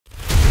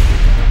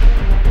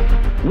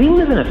We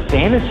live in a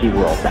fantasy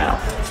world now.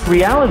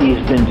 Reality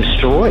has been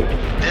destroyed.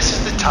 This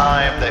is the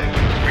time that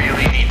you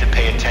really need to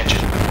pay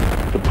attention.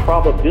 The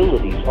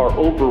probabilities are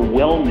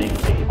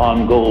overwhelmingly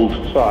on gold's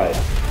side.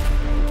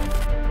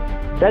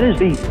 That is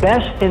the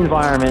best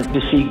environment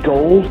to see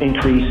gold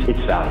increase its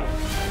value.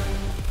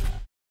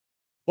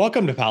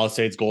 Welcome to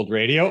Palisade's Gold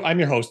Radio. I'm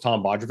your host,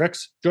 Tom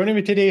Bodrovics. Joining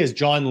me today is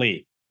John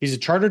Lee. He's a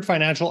chartered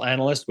financial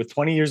analyst with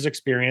 20 years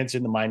experience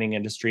in the mining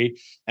industry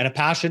and a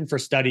passion for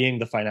studying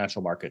the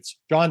financial markets.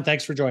 John,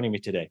 thanks for joining me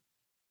today.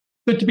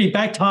 Good to be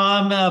back,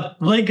 Tom.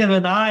 Lincoln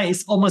and I,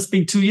 it's almost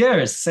been 2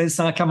 years since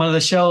I came on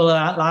the show.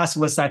 Last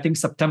was, I think,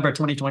 September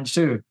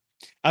 2022.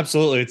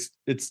 Absolutely.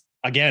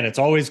 It's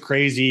always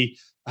crazy.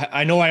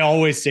 I know I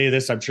always say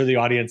this. I'm sure the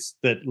audience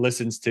that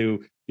listens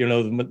to,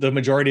 the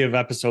majority of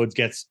episodes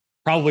gets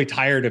probably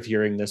tired of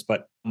hearing this,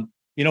 but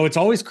it's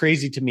always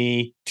crazy to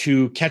me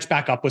to catch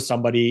back up with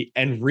somebody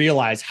and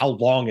realize how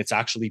long it's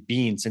actually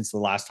been since the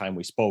last time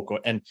we spoke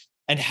and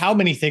how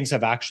many things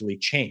have actually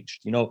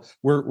changed.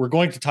 We're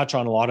going to touch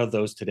on a lot of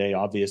those today,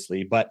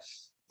 obviously, but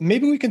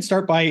maybe we can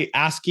start by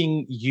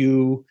asking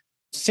you,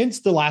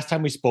 since the last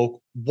time we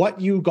spoke, what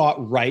you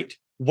got right,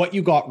 what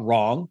you got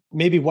wrong,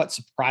 maybe what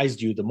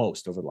surprised you the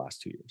most over the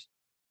last 2 years.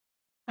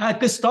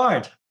 Good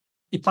start.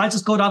 If I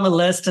just go down the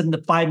list in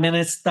the 5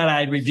 minutes that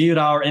I reviewed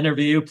our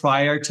interview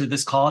prior to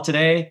this call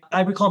today,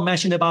 I recall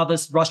mentioning about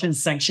this Russian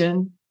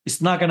sanction.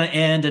 It's not going to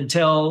end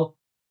until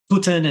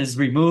Putin is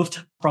removed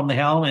from the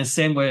helm, and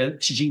same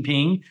with Xi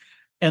Jinping.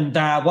 And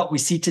that what we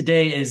see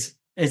today is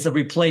a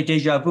replay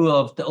deja vu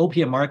of the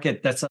opium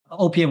market. That's an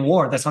opium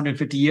war that's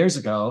 150 years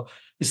ago.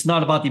 It's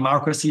not about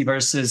democracy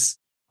versus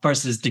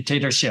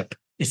dictatorship.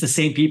 It's the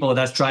same people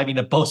that's driving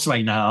the boats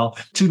right now.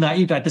 Too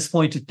naive at this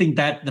point to think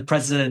that the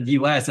president of the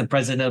US and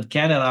president of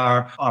Canada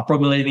are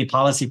formulating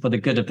policy for the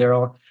good of their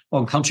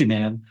own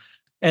countrymen.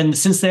 And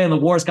since then, the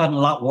war has gotten a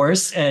lot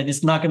worse and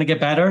it's not going to get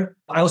better.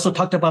 I also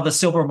talked about the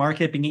silver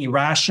market being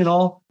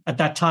irrational. At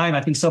that time,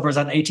 I think silver is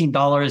at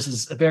 $18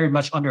 is very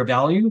much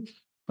undervalued.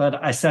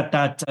 But I said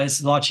that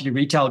it's largely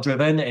retail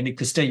driven and it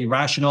could stay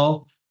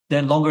irrational.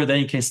 Then longer than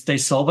it can stay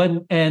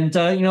solvent. And,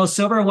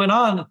 silver went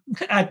on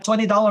at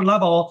 $20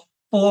 level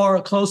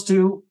for close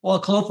for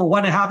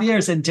 1.5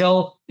 years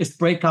until its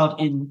breakout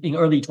in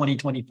early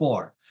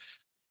 2024.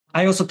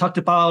 I also talked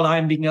about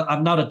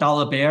I'm not a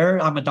dollar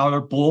bear, I'm a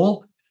dollar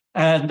bull.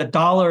 And the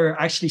dollar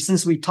actually,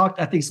 since we talked,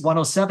 I think it's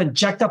 107,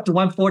 jacked up to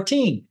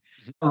 114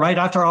 right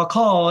after our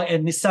call,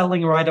 and it's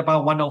settling right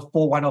about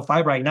 104,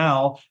 105 right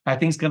now. I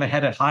think it's going to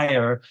head it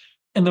higher.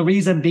 And the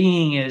reason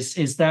being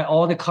is that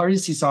all the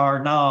currencies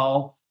are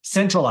now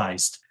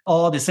centralized.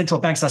 All the central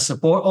banks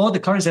all the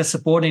currencies are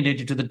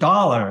subordinated to the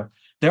dollar.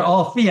 They're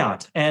all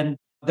fiat, and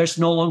there's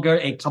no longer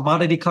a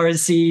commodity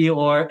currency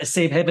or a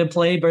safe haven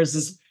play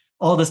versus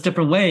all these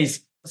different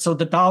ways. So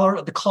the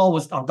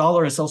call on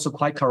dollar is also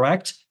quite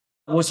correct.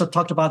 We also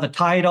talked about the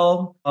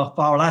title of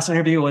our last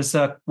interview was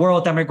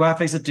World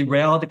Demographics that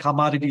Derailed the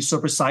Commodity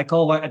Super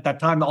Cycle. At that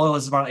time, the oil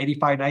was around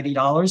 $85,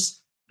 $90.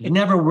 It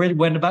never really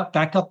went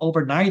back up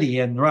over 90,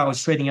 and now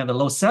it's trading at the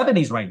low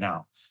 70s right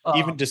now.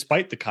 Even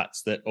despite the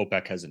cuts that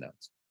OPEC has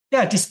announced.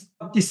 Yeah,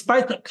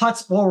 despite the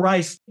cuts for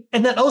rice.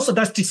 And then also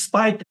that's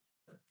despite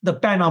the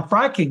ban on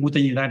fracking with the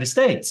United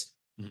States.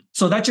 Mm-hmm.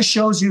 So that just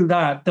shows you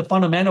that the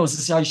fundamentals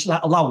is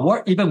a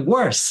lot even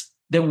worse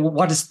than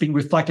what is being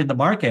reflected in the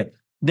market.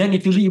 Then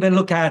if you even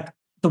look at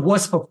the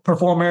worst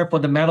performer for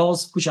the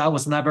metals, which I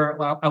was not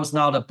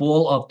a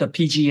bull of the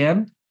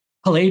PGM,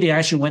 Palladium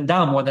actually went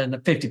down more than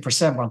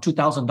 50% from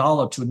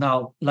 $2,000 to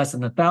now less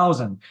than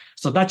 $1,000.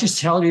 So that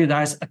just tells you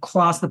that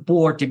across the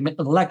board,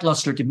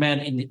 lackluster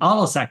demand in the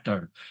auto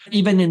sector.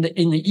 Even in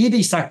the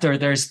EV sector,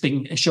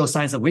 show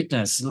signs of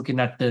weakness.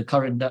 Looking at the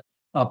current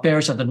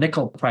bearish of the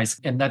nickel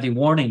price and that the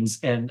warnings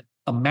and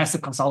a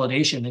massive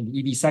consolidation in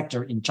the EV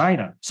sector in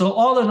China. So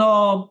all in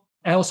all,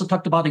 I also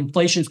talked about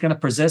inflation is going to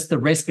persist. The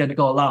rate is going to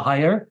go a lot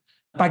higher.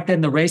 Back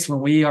then, the rates when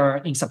we are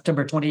in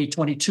September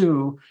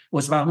 2022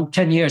 was about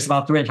 10 years,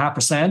 about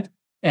 3.5%.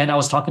 And I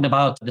was talking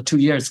about the 2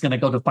 years going to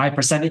go to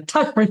 5%. It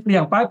touched briefly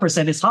on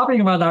 5%. It's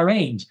hovering around that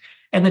range.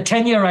 And the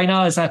 10-year right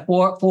now is at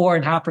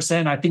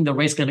 4.5%. I think the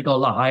rate's going to go a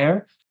lot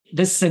higher.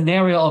 This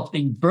scenario of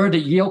the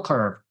inverted yield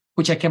curve,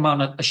 which I came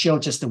on a show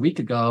just a week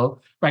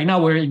ago. Right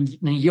now, we're in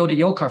the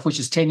yield curve, which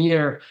is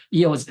 10-year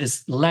yield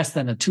is less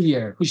than a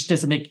 2-year, which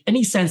doesn't make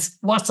any sense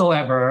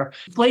whatsoever.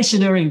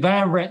 Inflationary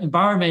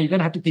environment, you're going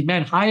to have to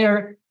demand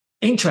higher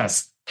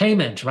interest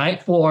payment,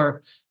 right,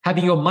 for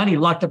having your money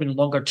locked up in the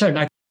longer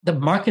term. The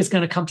market's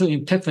going to come to an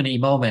epiphany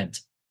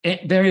moment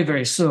very,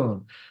 very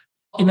soon.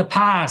 In the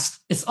past,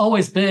 it's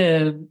always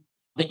been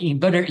the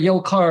inverted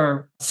yield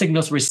curve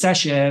signals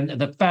recession, and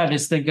the Fed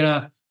is then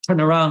going to turn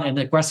around and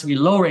aggressively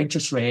lower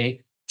interest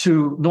rate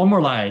to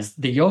normalize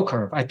the yield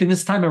curve. I think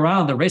this time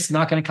around, the rate's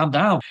not going to come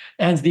down.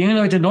 And the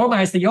only way to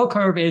normalize the yield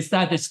curve is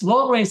that this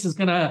long rate is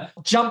going to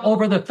jump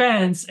over the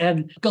fence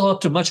and go up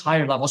to much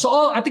higher levels.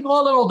 So I think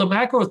all in all, the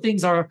macro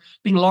things are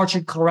being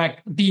largely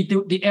correct.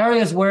 The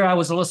areas where I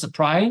was a little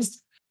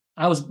surprised,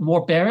 I was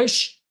more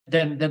bearish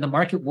than the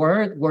market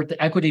were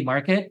the equity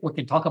market. We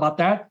can talk about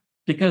that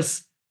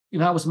because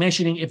I was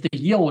mentioning if the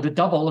yield were to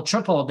double or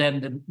triple,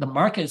 then the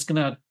market is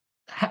going to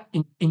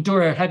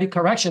endure a heavy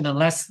correction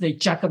unless they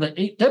jack up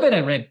the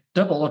dividend rate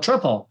double or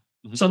triple.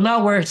 Mm-hmm. So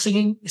now we're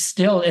seeing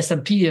still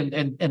S&P and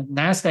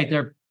NASDAQ,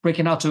 they're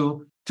breaking out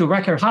to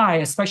record high,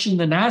 especially in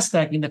the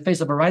NASDAQ in the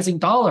face of a rising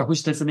dollar,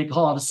 which doesn't make a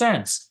whole lot of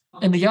sense.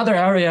 And the other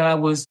area I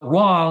was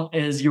wrong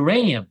is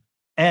uranium.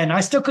 And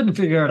I still couldn't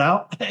figure it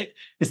out.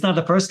 It's not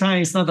the first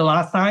time, it's not the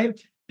last time,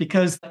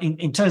 because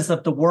in terms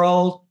of the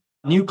world,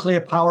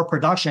 nuclear power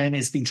production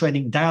is being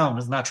trending down,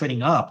 it's not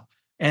trending up.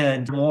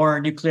 And more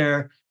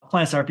nuclear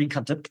plants are being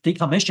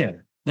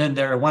decommissioned than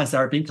there are ones that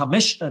are being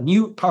commissioned,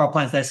 new power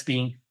plants that's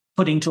being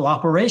put into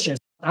operation.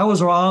 I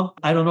was wrong.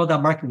 I don't know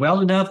that market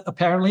well enough,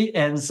 apparently.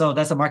 And so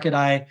that's a market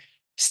I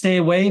stay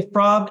away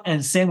from.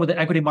 And same with the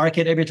equity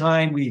market. Every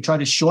time we try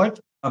to short,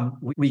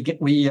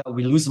 we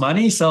lose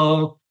money.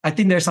 So I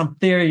think there's some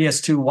theory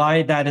as to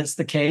why that is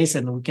the case,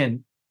 and we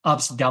can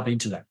obviously delve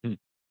into that.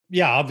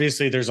 Yeah,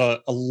 obviously there's a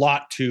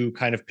lot to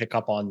kind of pick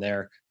up on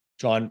there,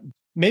 John.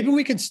 Maybe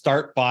we can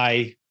start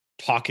by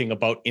talking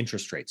about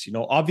interest rates.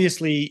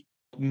 Obviously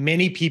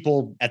many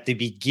people at the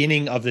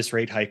beginning of this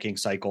rate hiking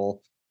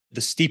cycle,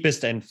 the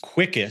steepest and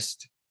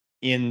quickest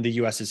in the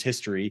US's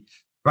history,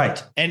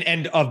 right,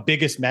 and of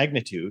biggest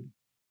magnitude,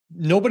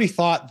 nobody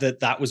thought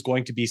that was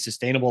going to be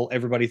sustainable.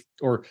 Everybody,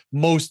 or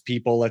most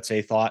people, let's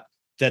say, thought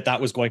that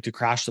was going to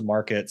crash the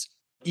markets,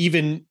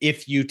 even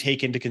if you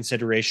take into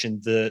consideration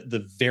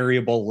the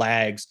variable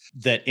lags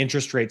that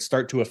interest rates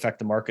start to affect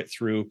the market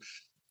through.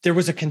 There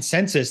was a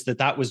consensus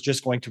that was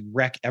just going to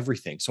wreck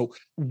everything. So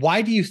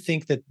why do you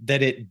think that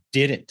it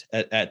didn't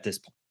at this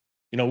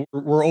point?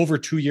 We're over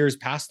 2 years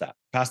past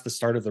the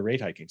start of the rate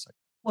hiking cycle.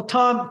 Well,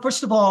 Tom,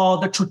 first of all,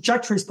 the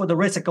trajectories for the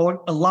rates are going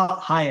a lot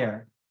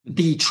higher.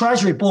 The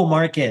Treasury bull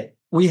market,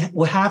 we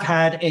have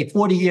had a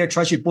 40-year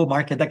Treasury bull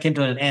market that came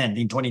to an end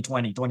in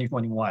 2020,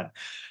 2021,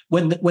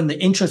 when the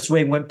interest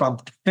rate went from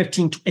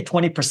 15 to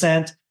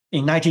 20%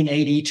 in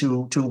 1980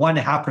 to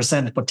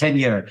 1.5% for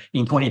 10-year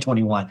in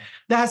 2021.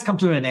 That has come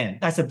to an end.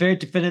 That's a very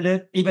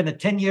definitive, even a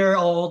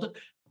 10-year-old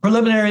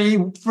preliminary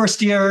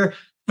first-year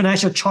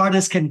financial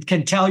chartists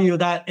can tell you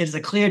that it is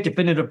a clear,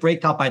 definitive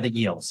breakout by the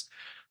yields.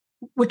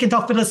 We can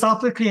talk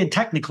philosophically and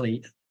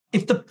technically.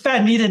 If the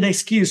Fed needed an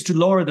excuse to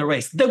lower the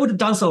rates, they would have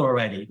done so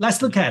already.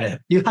 Let's look at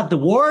it. You have the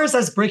wars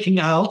that's breaking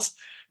out,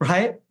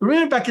 right?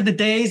 Remember back in the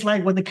days,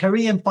 like when the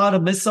Korean fought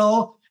a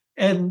missile,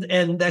 and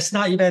that's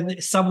not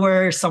even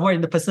somewhere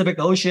in the Pacific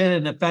Ocean,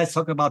 and the Fed's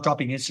talking about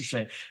dropping interest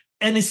rate.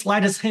 And the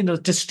slightest hint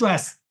of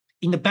distress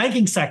in the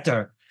banking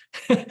sector,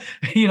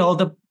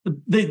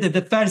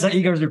 the Feds are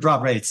eager to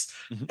drop rates.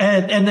 Mm-hmm.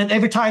 And then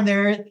every time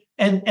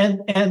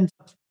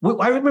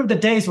I remember the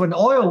days when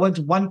oil went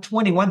to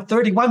 120,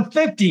 130,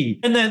 150.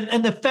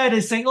 And the Fed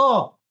is saying,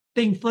 oh,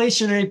 the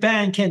inflationary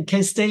band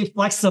can stay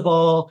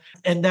flexible,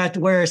 and that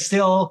we're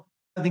still,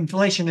 the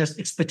inflation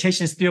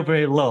expectation is still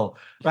very low,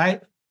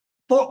 right?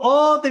 For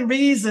all the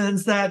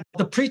reasons that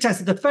the pretense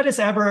that the Fed is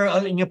ever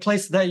in a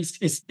place that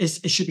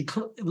it should be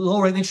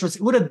lowering interest,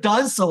 it would have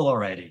done so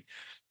already.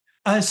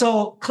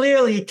 So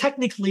clearly,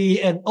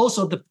 technically, and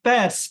also the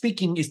Fed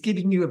speaking is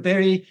giving you a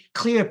very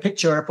clear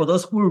picture for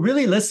those who are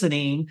really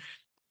listening.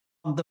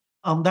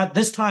 That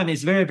this time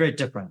is very, very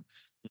different.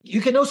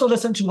 You can also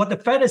listen to what the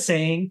Fed is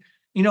saying.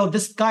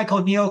 This guy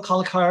called Neil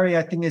Kalikari,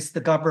 I think is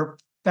the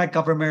Fed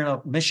governor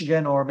of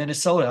Michigan or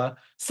Minnesota.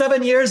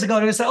 7 years ago,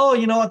 they said, oh,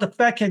 the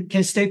Fed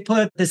can stay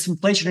put. This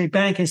inflationary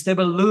band can stay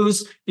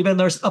loose, even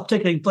there's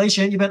uptick in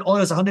inflation, even oil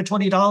is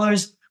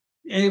 $120.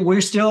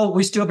 We're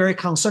still very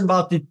concerned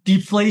about the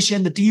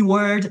deflation, the D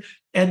word,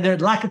 and the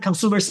lack of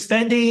consumer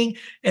spending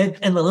and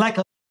the lack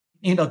of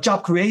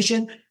job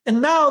creation. And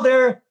now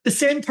they're the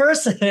same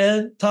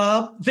person,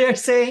 Tom. They're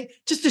saying,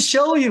 just to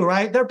show you,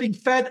 right? They're being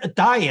fed a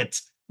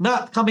diet,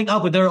 not coming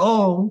up with their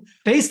own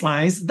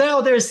baselines.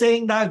 Now they're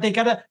saying that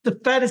the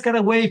Fed is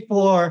gonna wait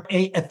for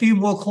a few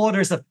more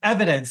quarters of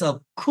evidence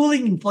of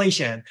cooling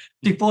inflation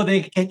before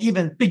they can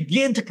even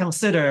begin to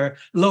consider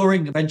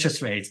lowering of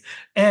interest rates.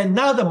 And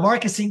now the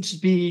market seems to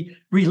be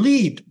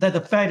relieved that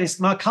the Fed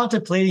is not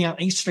contemplating an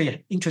interest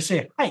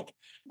rate hike.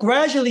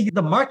 Gradually,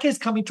 the market is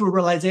coming to a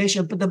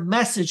realization, but the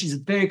message is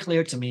very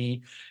clear to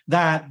me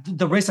that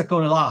the rates are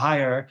going a lot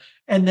higher.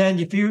 And then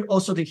if you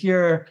also to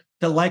hear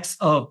the likes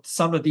of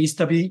some of these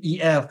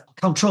WEF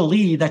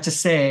controllees that just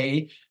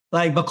say,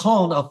 like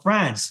Macron of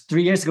France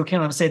 3 years ago came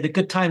out and said the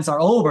good times are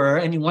over,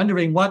 and you're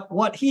wondering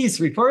what he's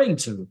referring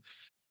to.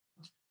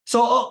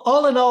 So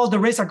all in all, the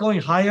rates are going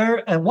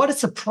higher. And what is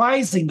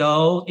surprising,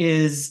 though,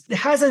 is it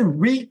hasn't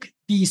wreaked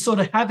the sort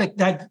of havoc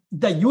that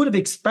you would have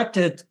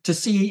expected to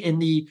see in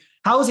the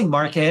housing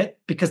market,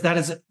 because that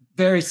is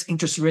very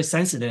interest rate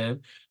sensitive,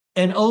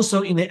 and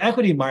also in the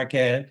equity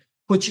market,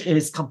 which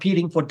is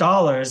competing for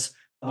dollars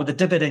with a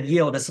dividend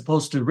yield as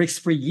opposed to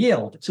risk-free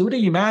yield. So would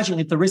you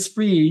imagine if the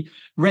risk-free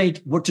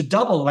rate were to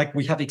double like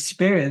we have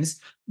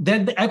experienced,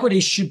 then the equity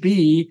should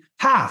be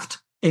halved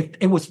if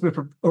it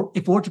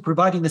were to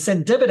providing the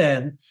same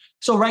dividend.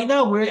 So right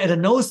now we're at a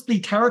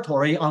nosebleed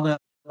territory on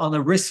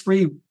a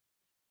risk-free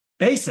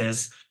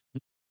basis.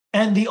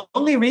 And the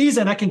only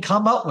reason I can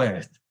come up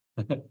with,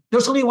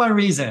 there's only one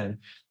reason,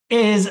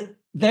 is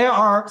there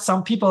are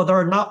some people that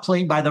are not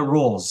playing by the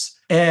rules,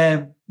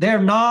 and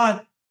they're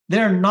not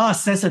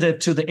sensitive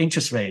to the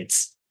interest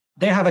rates.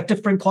 They have a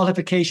different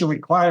qualification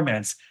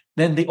requirements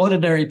than the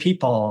ordinary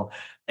people.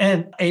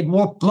 And a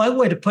more blunt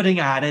way of putting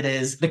at it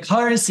is the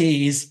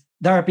currencies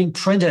that are being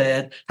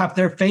printed have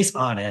their face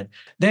on it.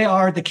 They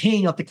are the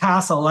king of the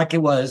castle like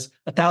it was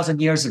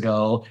 1,000 years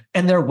ago,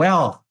 and their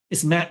wealth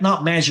is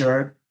not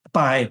measured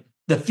by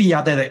the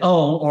fiat that they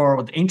own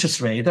or the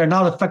interest rate. They're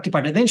not affected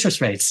by the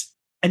interest rates.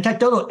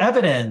 Anecdotal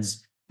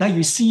evidence that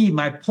you see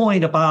my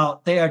point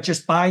about they are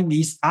just buying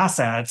these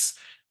assets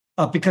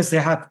because they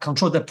have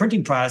control of the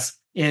printing press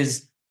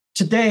is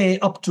today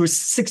up to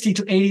 60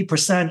 to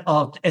 80%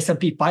 of the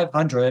S&P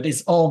 500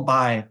 is owned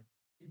by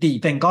the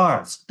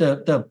Vanguards,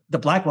 the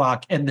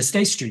BlackRock and the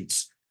State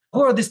Streets.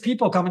 Who are these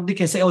people coming? They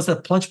can say, oh, it's a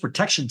plunge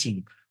protection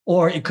team,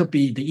 or it could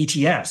be the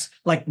ETFs.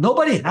 Like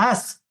nobody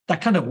has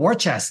that kind of war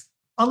chest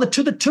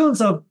to the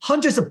tunes of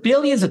hundreds of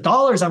billions of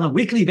dollars on a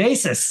weekly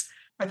basis.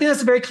 I think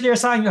that's a very clear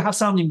sign you have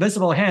some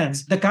invisible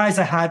hands. The guys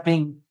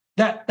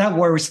that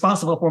were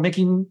responsible for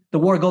making the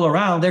war go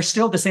around, they're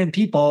still the same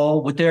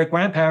people with their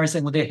grandparents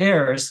and with their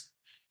heirs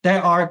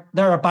that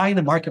are buying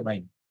the market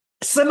right.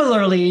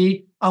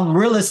 Similarly, on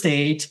real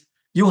estate,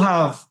 you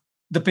have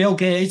the Bill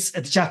Gates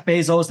and Jeff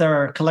Bezos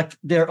that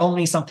they're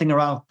owning something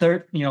around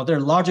third,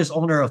 they're largest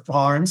owner of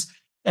farms.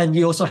 And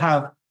you also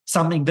have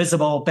some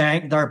invisible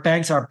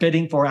banks are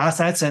bidding for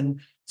assets,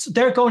 and so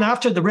they're going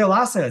after the real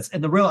assets.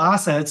 And the real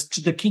assets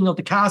to the king of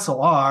the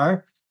castle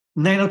are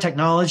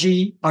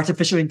nanotechnology,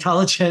 artificial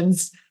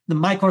intelligence, the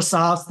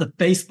Microsofts, the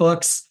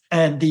Facebooks,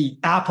 and the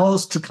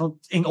Apples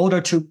in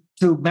order to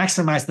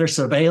maximize their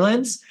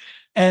surveillance.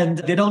 And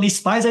they don't need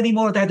spies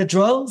anymore. They have the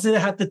drones, they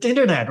have the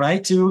internet,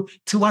 right, to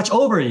watch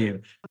over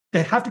you.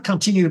 They have to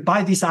continue to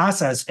buy these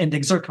assets and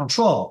exert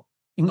control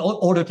in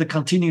order to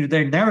continue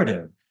their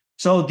narrative.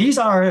 So these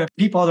are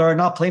people that are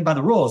not playing by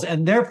the rules.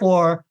 And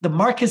therefore, the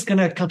market's going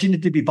to continue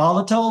to be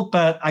volatile,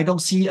 but I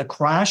don't see a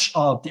crash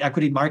of the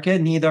equity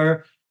market,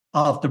 neither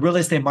of the real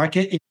estate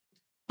market.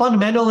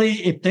 Fundamentally,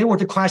 if they were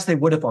to crash, they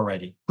would have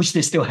already, which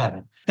they still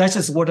haven't. That's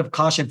just a word of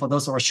caution for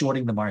those who are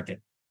shorting the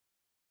market.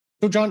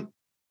 So, John,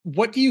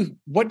 what do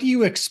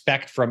you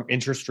expect from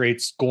interest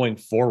rates going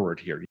forward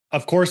here?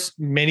 Of course,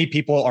 many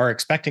people are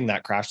expecting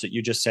that crash that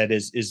you just said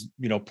is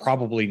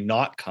probably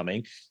not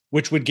coming,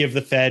 which would give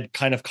the Fed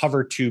kind of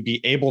cover to be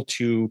able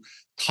to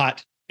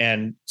cut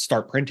and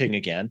start printing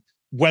again.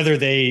 Whether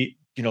they,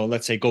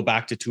 let's say go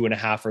back to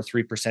 2.5% or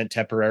 3%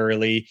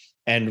 temporarily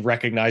and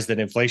recognize that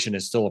inflation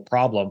is still a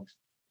problem.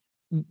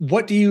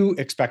 What do you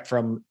expect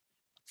from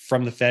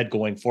the Fed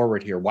going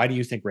forward here? Why do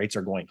you think rates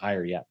are going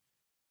higher yet?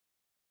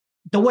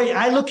 The way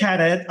I look at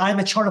it, I'm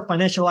a chartered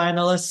financial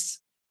analyst.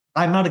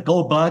 I'm not a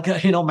gold bug.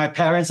 My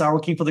parents are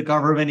working for the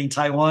government in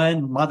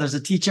Taiwan. Mother's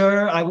a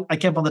teacher. I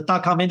came from the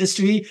 .com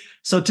industry.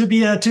 So to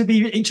be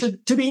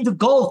into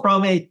gold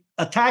from a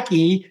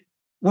techie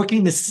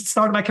working the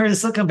start of my career in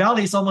Silicon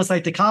Valley is almost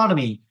like the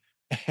economy.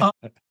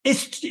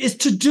 It's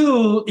to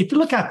do. If you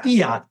look at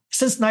fiat,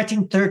 since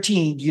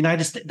 1913, the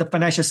United States, the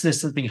financial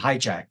system has been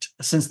hijacked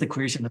since the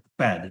creation of the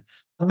Fed.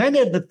 The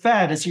mandate of the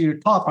Fed, as you're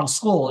taught from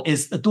school,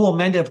 is the dual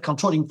mandate of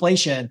control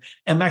inflation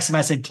and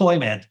maximize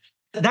employment.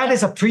 That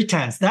is a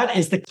pretense. That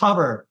is the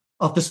cover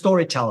of the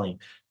storytelling.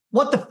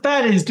 What the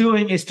Fed is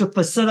doing is to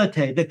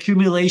facilitate the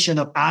accumulation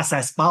of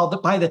assets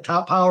by the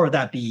top power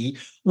that be,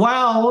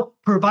 while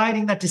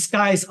providing that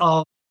disguise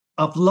of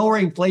lower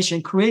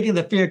inflation, creating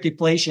the fear of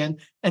deflation,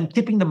 and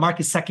keeping the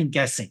market second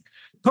guessing.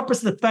 The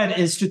purpose of the Fed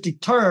is to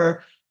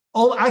deter,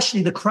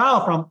 the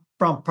crowd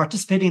from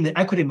participating in the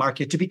equity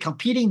market, to be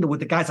competing with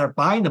the guys that are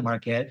buying the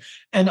market,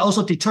 and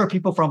also deter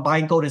people from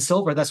buying gold and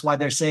silver. That's why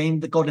they're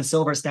saying the gold and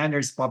silver standard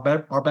is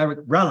barbaric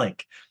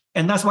relic.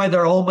 And that's why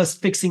they're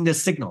almost fixing the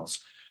signals.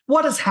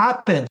 What has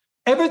happened?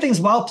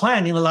 Everything's well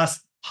planned in the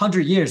last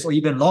 100 years or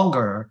even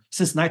longer,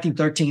 since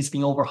 1913, it's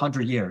been over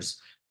 100 years,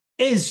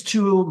 is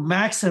to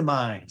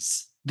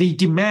maximize the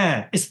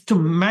demand, is to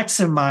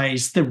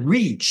maximize the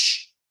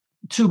reach,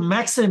 to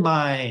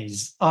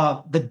maximize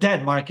the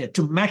debt market,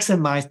 to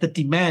maximize the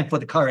demand for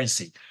the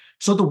currency.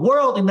 So the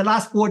world in the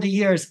last 40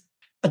 years,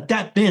 a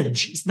debt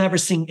binge is never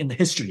seen in the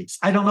history.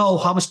 I don't know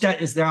how much debt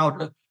is there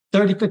out,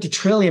 30, 50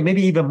 trillion,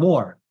 maybe even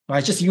more.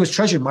 Right? Just the US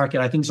Treasury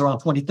market, I think, is around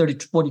 20,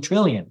 30, 40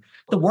 trillion.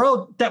 The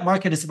world debt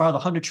market is about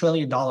 $100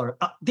 trillion.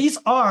 These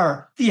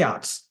are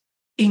fiats.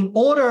 In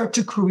order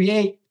to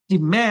create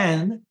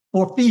demand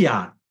for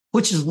fiat,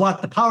 which is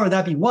what the power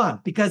that we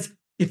want, because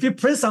if you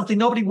print something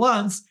nobody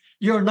wants,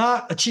 you're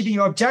not achieving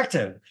your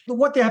objective.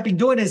 What they have been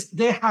doing is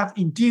they have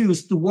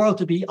induced the world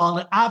to be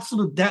on an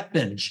absolute debt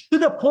binge, to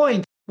the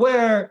point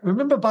where,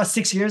 remember about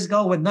 6 years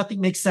ago when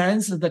nothing makes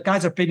sense, the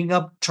guys are bidding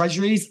up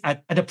treasuries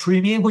at a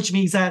premium, which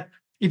means that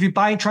if you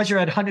buy treasury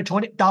at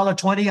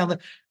 $120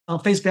 on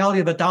face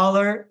value of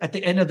 $1, at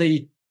the end of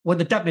when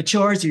the debt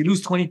matures, you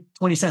lose 20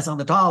 cents on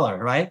the dollar,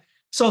 right?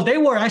 So they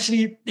were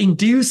actually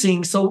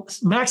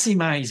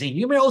maximizing.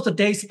 You remember all the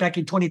days back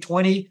in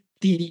 2020,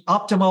 the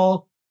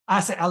optimal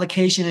asset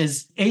allocation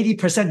is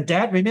 80%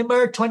 debt,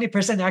 remember,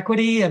 20%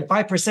 equity and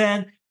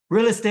 5%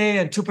 real estate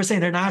and 2%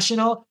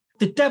 international.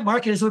 The debt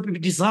market is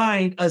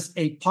designed as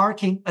a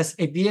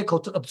vehicle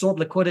to absorb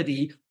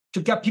liquidity,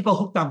 to get people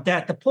hooked on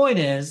debt. The point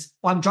is,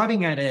 what I'm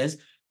driving at is,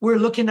 we're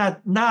looking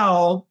at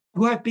now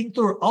who have been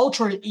through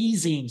ultra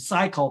easing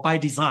cycle by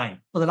design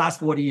for the last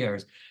 40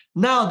 years.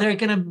 Now they're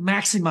going to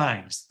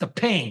maximize the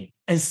pain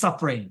and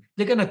suffering.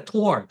 They're going to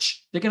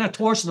torch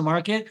the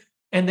market,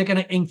 and they're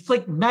going to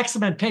inflict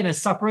maximum pain and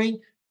suffering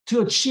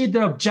to achieve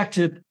their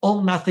objective,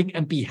 own nothing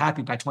and be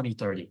happy by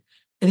 2030.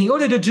 And in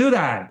order to do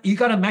that, you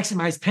got to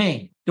maximize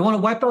pain. They want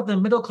to wipe out the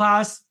middle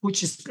class,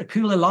 which is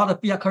accumulating a lot of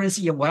fiat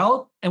currency and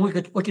wealth. And we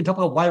can talk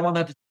about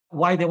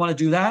why they want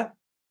to do that.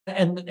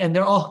 And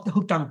they're all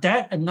hooked on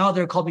debt, and now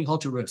they're coming home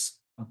to roost.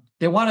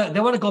 They want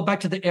to go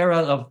back to the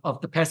era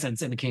of the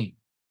peasants and the king.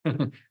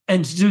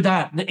 And to do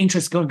that, the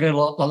interest is going to get a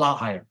lot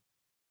higher.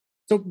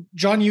 So,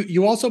 John,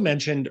 you also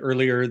mentioned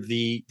earlier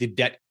the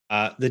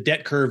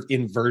debt curve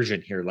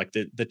inversion here, like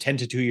the 10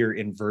 to 2 year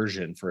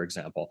inversion, for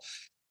example.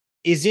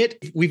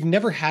 We've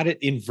never had it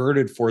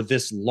inverted for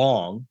this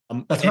long.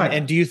 That's right.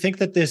 And do you think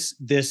that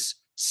this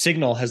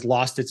signal has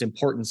lost its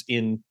importance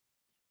in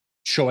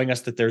showing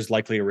us that there's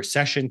likely a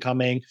recession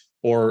coming?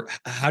 Or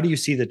how do you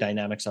see the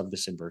dynamics of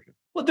this inversion?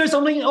 Well, there's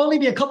only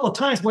been a couple of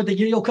times where the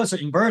yield curves are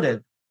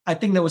inverted. I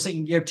think there was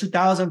in year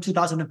 2000,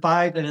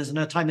 2005, and there's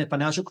another time in the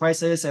financial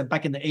crisis, and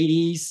back in the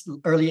 80s,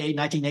 early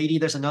 1980,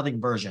 there's another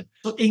inversion.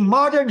 So in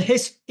modern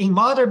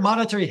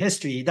monetary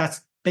history,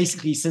 that's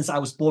basically since I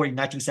was born in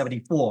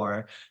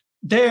 1974,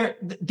 the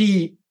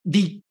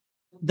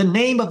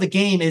name of the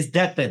game is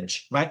debt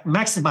binge, right?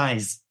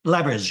 Maximize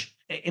leverage,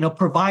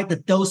 provide the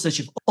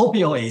dosage of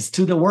opioids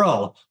to the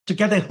world to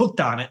get them hooked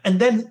on it. And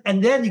then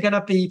you're going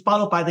to be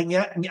followed by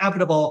the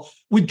inevitable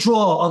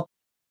withdrawal of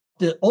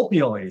the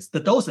opioids, the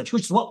dosage,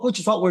 which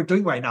is what we're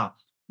doing right now.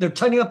 They're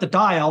turning up the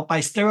dial by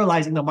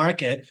sterilizing the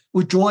market,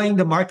 withdrawing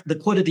the market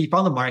liquidity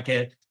from the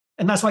market.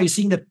 And that's why you're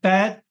seeing the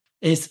Fed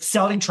is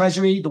selling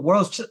treasury. The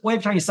world's way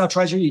of trying to sell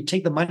treasury, you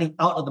take the money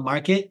out of the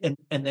market, and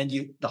then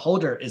the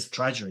holder is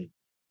treasury.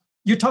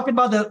 You're talking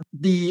about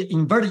the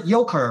inverted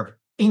yield curve.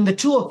 In the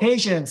two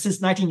occasions since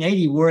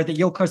 1980 where the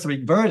yield curves were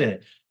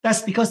inverted,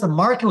 that's because the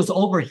market was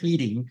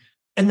overheating,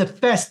 and the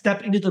Fed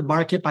stepped into the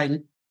market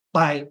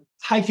by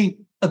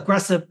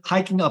aggressive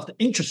hiking of the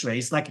interest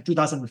rates, like in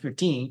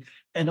 2015,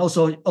 and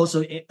also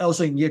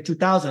in year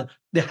 2000.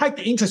 They hiked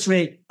the interest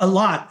rate a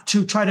lot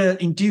to try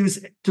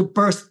to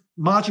burst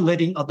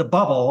modulating of the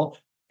bubble.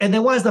 And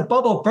then once the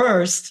bubble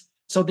burst,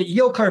 so the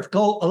yield curve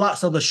go a lot.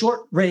 So the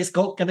short rates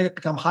going to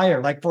become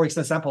higher. Like for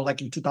example,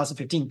 like in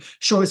 2015,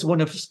 shorts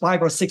went up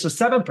 5 or 6 or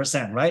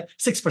 7%, right?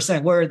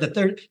 6%, where the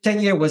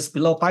 10-year was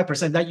below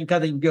 5%. That you got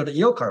to build the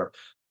yield curve.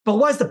 But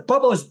once the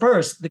bubble is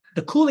burst,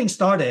 the cooling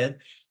started,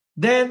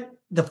 then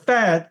the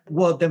Fed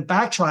will then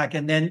backtrack,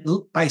 and then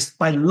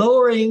by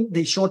lowering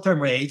the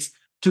short-term rates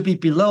to be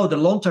below the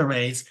long-term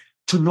rates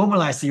to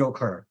normalize the yield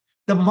curve.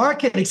 The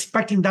market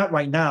expecting that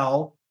right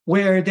now,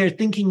 where they're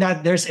thinking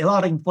that there's a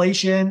lot of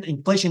inflation.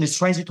 Inflation is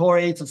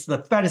transitory. So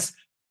the Fed is,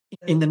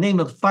 in the name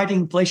of fighting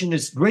inflation,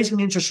 is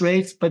raising interest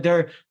rates, but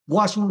they're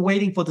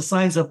waiting for the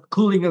signs of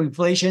cooling of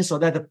inflation so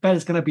that the Fed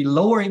is going to be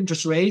lower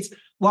interest rates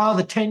while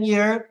the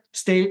 10-year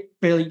stay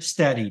fairly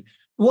steady.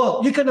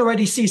 Well, you can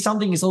already see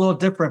something is a little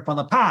different from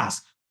the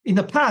past. In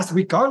the past,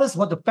 regardless of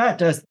what the Fed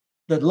does,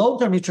 the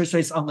long-term interest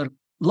rates on the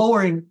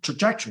lowering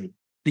trajectory,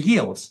 the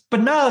yields. But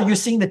now you're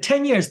seeing the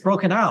 10 years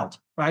broken out,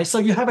 right? So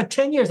you have a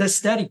 10 years that's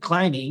steady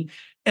climbing,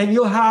 and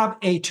you have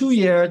a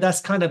 2-year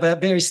that's kind of a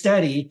very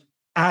steady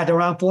at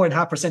around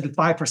 4.5% to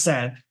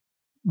 5%.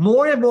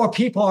 More and more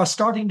people are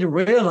starting to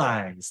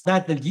realize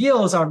that the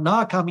yields are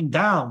not coming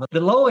down at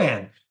the low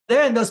end.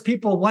 Then those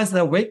people, once they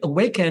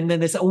awaken,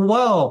 then they say,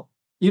 well,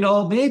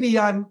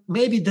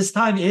 maybe this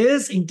time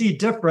is indeed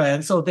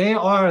different. So they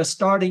are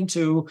starting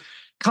to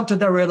come to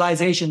the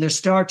realization. They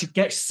start to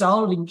get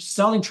selling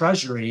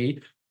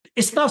treasury.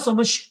 It's not so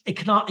much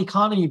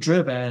economy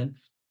driven.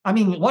 I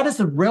mean, what is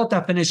the real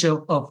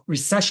definition of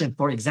recession,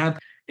 for example?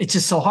 It's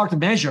just so hard to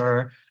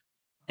measure.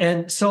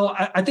 And so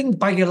I think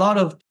by a lot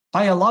of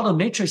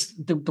metrics,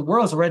 the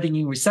world's already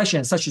in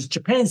recession, such as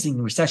Japan's in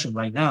recession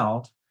right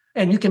now.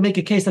 And you can make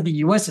a case that the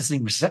U.S. is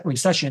in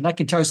recession. I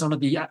can tell you some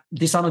of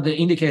the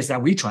indicators that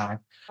we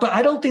track. But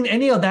I don't think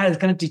any of that is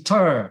going to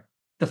deter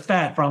the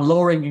Fed from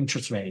lowering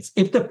interest rates.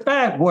 If the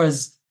Fed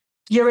was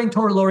gearing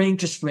toward lowering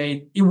interest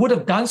rate, it would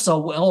have done so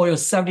when oil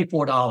is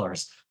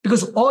 $74,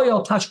 because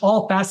oil touched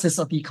all facets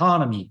of the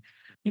economy.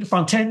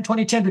 From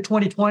 2010 to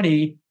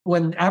 2020,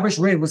 when average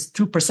rate was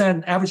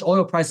 2%, average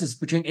oil prices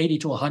between 80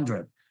 to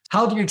 100.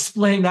 How do you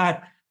explain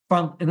that?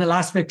 From in the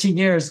last 15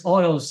 years,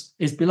 oil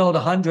is below the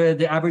 100,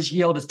 the average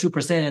yield is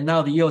 2%, and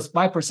now the yield is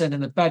 5%,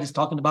 and the Fed is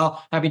talking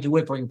about having to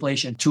wait for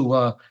inflation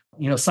to,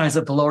 signs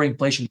of the lower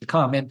inflation to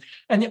come.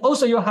 And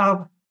also you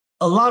have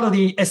a lot of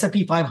the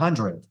S&P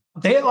 500.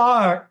 They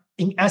are,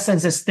 in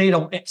essence, a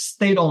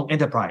state-owned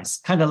enterprise,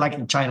 kind of like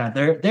in China.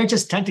 They're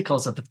just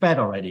tentacles of the Fed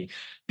already,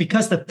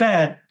 because the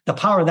Fed, the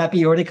power that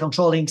be already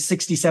controlling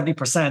 60,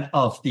 70%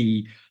 of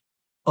the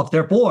of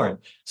their board.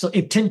 So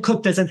if Tim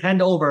Cook doesn't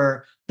hand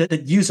over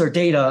the user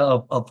data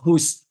of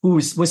who's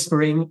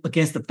whispering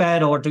against the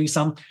Fed or doing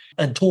some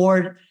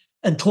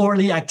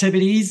untowardly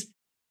activities,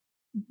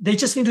 they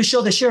just need to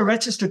show the share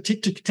register to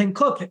Tim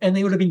Cook, and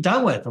they would have been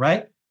done with,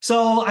 right?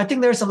 So I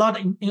think there's a lot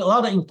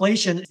of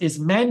inflation is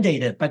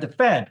mandated by the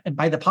Fed and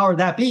by the power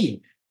that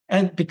be,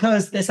 and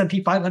because the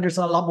S&P 500 has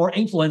a lot more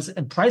influence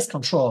and price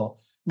control.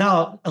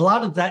 Now, a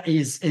lot of that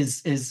is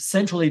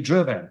centrally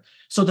driven.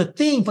 So the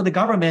thing for the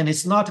government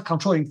is not to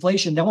control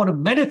inflation. They want to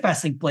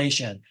manifest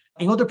inflation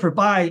in order to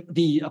provide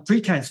the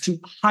pretense to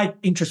hike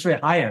interest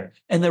rate higher.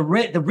 And the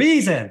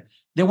reason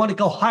they want to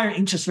go higher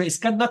interest rates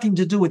got nothing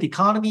to do with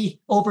economy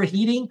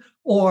overheating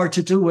or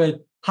to do with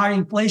higher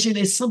inflation.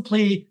 It's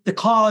simply the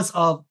cause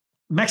of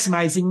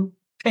maximizing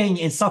pain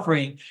and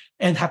suffering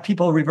and have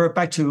people revert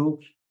back to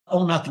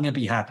own nothing and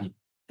be happy.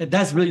 And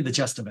that's really the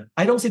gist of it.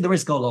 I don't see the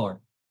risk go lower.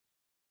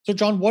 So,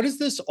 John, what does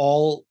this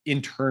all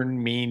in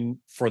turn mean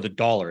for the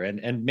dollar?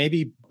 And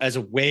maybe as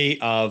a way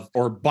of,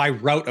 or by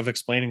route of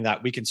explaining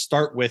that, we can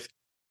start with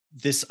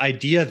this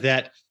idea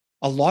that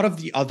a lot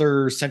of the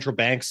other central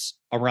banks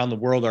around the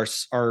world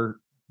are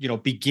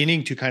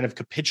beginning to kind of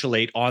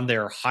capitulate on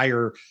their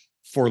higher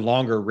for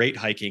longer rate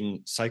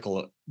hiking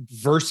cycle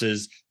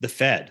versus the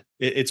Fed.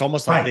 It's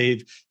almost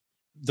like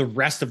the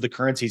rest of the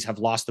currencies have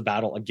lost the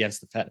battle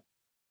against the Fed.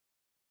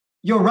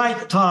 You're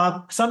right,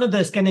 Tom. Some of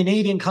the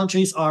Scandinavian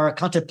countries are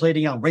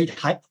contemplating on rate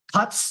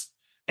cuts,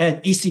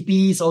 and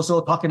ECB is also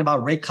talking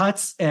about rate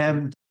cuts.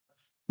 And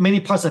many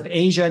parts of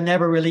Asia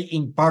never really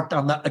embarked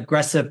on the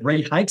aggressive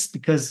rate hikes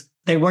because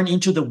they weren't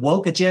into the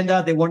woke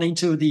agenda. They weren't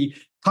into the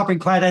carbon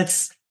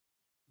credits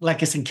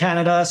like it's in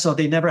Canada. So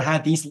they never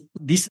had these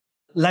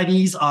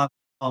levies on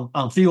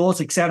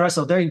fuels, et cetera.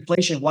 So their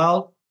inflation,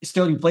 while it's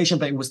still inflation,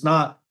 but it was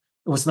not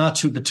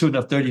to the tune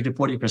of 30 to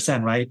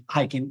 40%, right?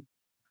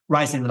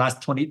 Rising in the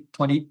last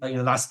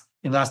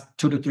in the last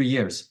 2 to 3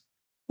 years.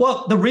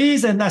 Well, the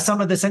reason that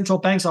some of the central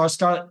banks are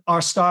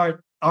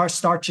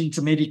starting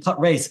to maybe cut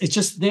rates, it's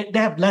just they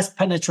have less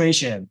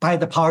penetration by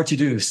the power to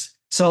do's.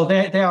 So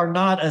they are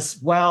not as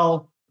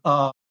well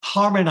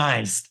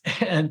harmonized,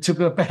 and to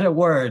be a better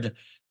word,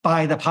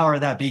 by the power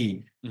that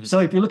be. Mm-hmm. So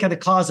if you look at the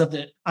cause of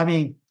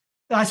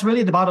that's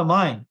really the bottom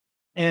line.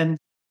 And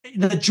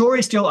the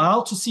jury's still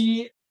out to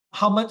see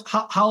how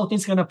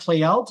things are going to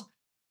play out.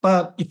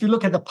 But if you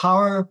look at the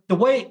power, the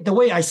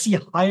way I see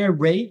higher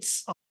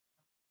rates,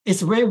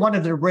 it's really one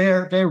of the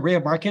very rare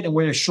market, and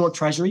we're a short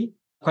treasury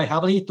quite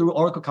heavily through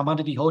Oracle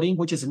Commodity Holding,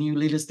 which is a new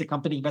listed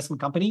company,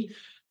 investment company.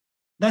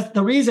 That's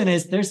the reason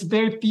is there's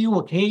very few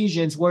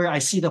occasions where I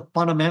see the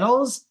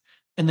fundamentals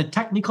and the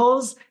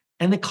technicals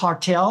and the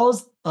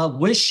cartels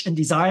wish and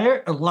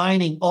desire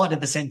aligning all at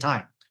the same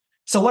time.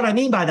 So what I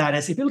mean by that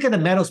is if you look at the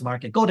metals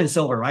market, gold and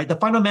silver, right? The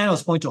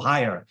fundamentals point to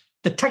higher.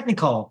 The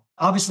technical,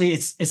 obviously,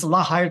 it's a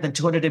lot higher than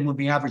 200-day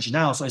moving average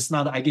now, so it's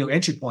not the ideal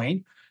entry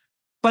point.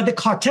 But the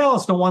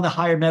cartels don't want the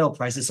higher metal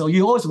prices, so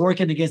you're always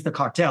working against the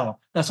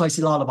cartel. That's why I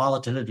see a lot of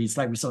volatilities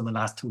like we saw in the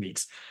last 2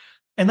 weeks.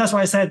 And that's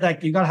why I said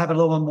that you got to have a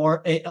little bit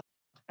more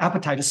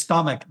appetite to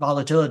stomach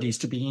volatilities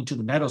to be into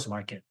the metals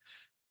market.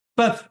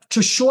 But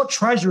to short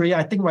treasury,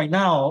 I think right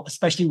now,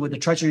 especially with the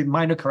treasury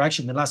minor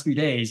correction in the last few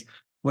days,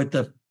 with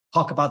the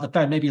talk about the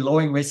Fed maybe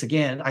lowering rates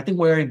again, I think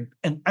we're in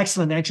an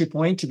excellent entry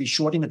point to be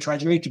shorting the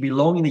treasury, to be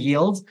lowering the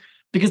yields,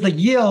 because the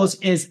yields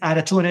is at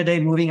a 200-day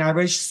moving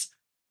average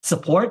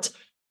support,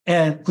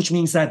 and which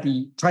means that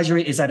the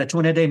treasury is at a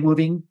 200-day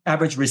moving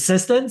average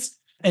resistance,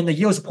 and the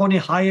yields pointing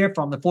higher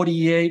from the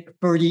 40-year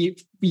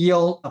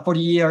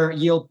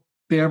yield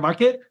bear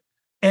market.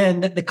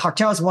 And the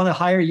cartels want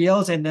higher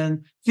yields, and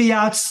then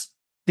fiats,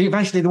 they're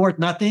worth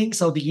nothing.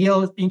 So the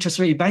yield interest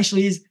rate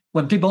eventually is,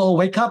 when people all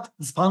wake up,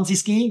 this Ponzi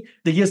scheme,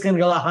 the yield's going to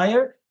go a lot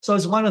higher. So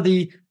it's one of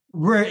the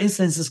rare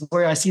instances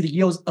where I see the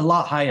yields a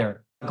lot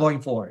higher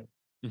going forward.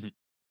 Mm-hmm.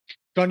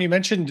 John, you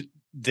mentioned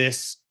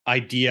this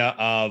idea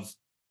of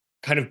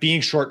kind of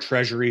being short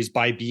treasuries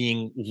by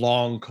being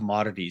long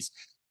commodities.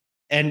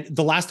 And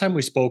the last time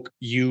we spoke,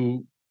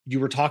 you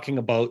were talking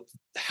about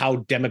how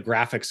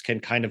demographics can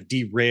kind of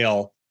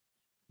derail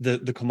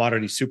the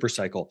commodity super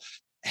cycle.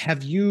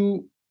 Have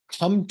you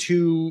come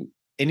to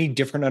any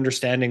different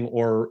understanding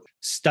or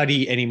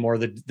study anymore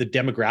the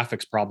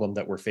demographics problem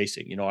that we're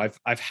facing? You know,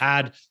 I've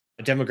had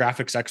a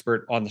demographics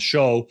expert on the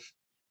show,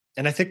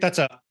 and I think that's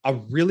a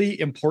really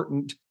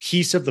important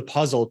piece of the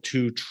puzzle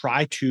to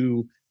try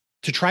to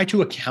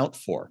account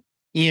for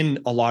in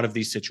a lot of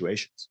these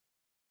situations.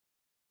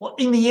 Well,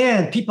 in the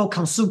end, people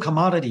consume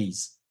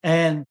commodities,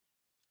 and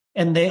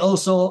they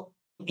also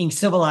in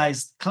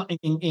civilized,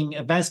 in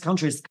advanced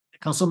countries,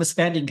 consumer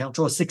spending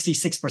controls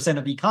 66%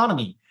 of the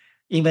economy.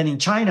 Even in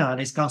China,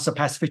 it's gone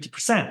surpassed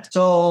 50%.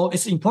 So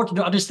it's important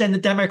to understand the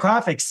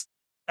demographics.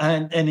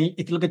 And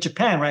if you look at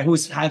Japan, right,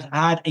 who's have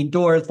had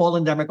endured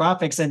fallen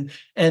demographics,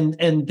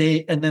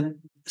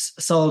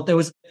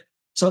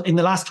 so in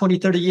the last 20,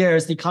 30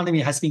 years, the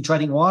economy has been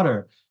treading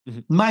water.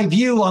 Mm-hmm. My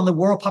view on the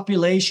world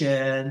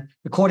population,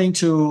 according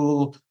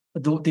to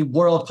the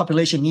world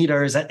population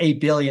meter, is at 8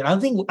 billion.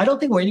 I don't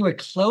think we're anywhere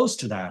close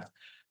to that.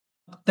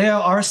 There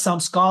are some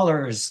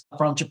scholars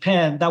from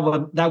Japan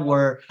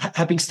that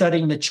have been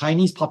studying the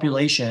Chinese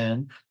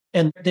population,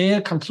 and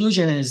their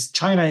conclusion is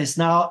China is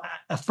now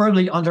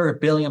firmly under 1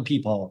 billion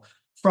people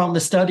from the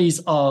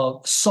studies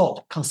of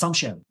salt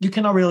consumption. You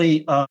cannot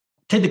really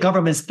take the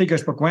government's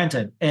figures for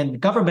granted, and the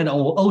government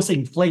will also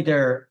inflate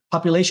their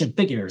population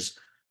figures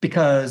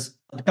because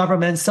the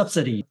government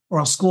subsidy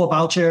from school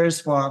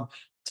vouchers, from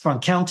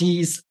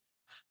counties,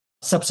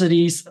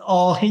 subsidies,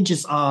 all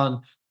hinges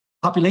on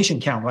population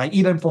count, right?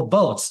 Even for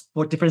votes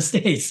for different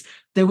states,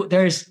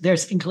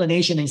 there's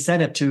inclination,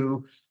 incentive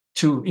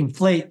to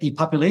inflate the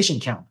population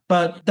count.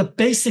 But the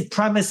basic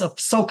premise of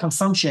salt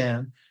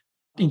consumption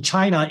in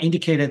China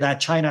indicated that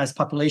China's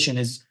population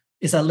is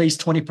at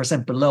least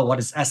 20% below what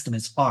its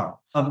estimates are.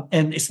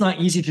 And it's not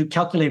easy to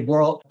calculate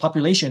world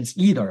populations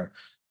either.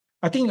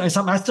 I think in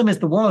some estimates,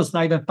 the world is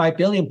not even 5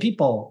 billion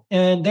people.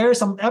 And there is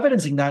some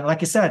evidence in that.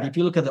 Like I said, if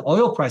you look at the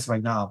oil price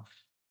right now,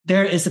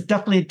 there is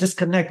definitely a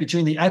disconnect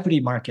between the equity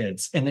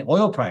markets and the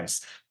oil price.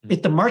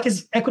 If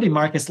the equity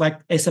markets like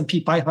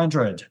S&P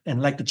 500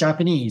 and like the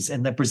Japanese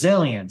and the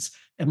Brazilians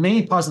and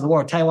many parts of the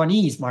world,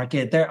 Taiwanese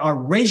market, there are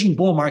raging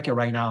bull market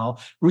right now,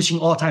 reaching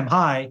all-time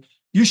high.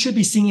 You should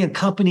be seeing a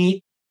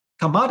commodity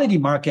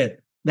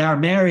market that are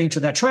marrying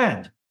to that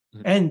trend.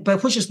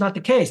 But which is not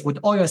the case. With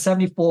oil at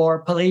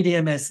 74,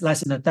 palladium is less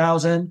than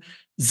 1,000,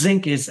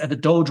 zinc is at the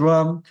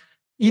doldrum,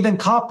 even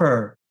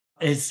copper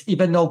is,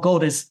 even though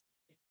gold,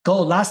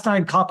 last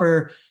time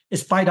copper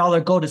is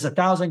 $5, gold is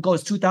 1,000, gold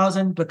is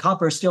 2,000, but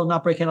copper is still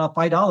not breaking out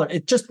 $5.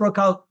 It just broke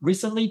out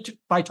recently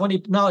by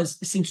 20. Now it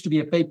seems to be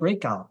a fake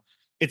breakout.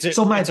 It's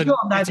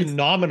a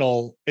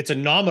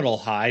nominal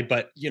high,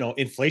 but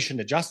inflation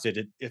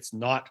adjusted, it's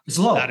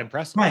low. That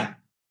impressive. Right.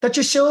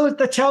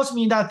 That tells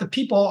me that the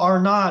people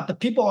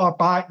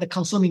are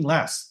consuming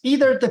less.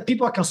 Either the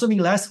people are consuming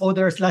less or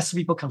there's less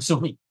people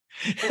consuming.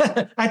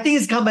 I think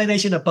it's a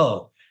combination of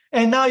both.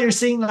 And now you're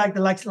seeing like the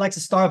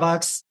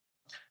Starbucks,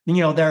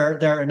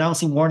 they're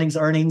announcing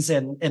earnings,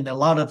 and a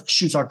lot of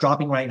shoes are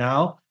dropping right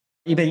now,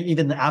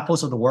 even the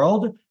Apples of the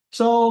world.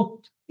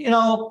 So,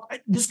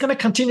 this is going to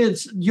continue.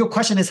 Your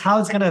question is how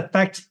it's going to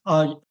affect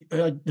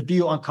the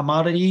view on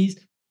commodities.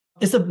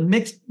 It's a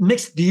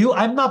mixed view.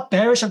 I'm not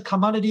bearish on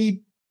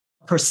commodity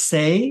per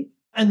se.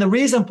 And the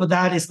reason for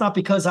that is not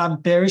because I'm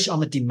bearish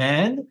on the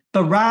demand,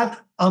 but rather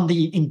on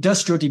the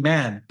industrial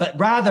demand. But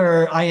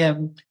rather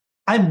I'm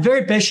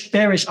very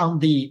bearish on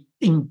the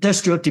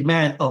industrial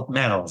demand of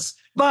metals.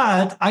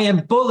 But I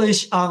am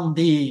bullish on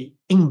the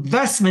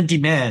investment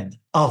demand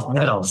of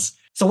metals.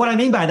 So what I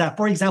mean by that,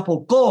 for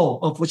example,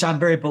 gold, of which I'm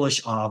very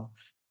bullish on,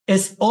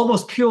 is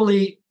almost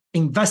purely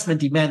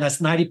investment demand.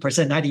 That's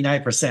 90%,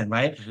 99%,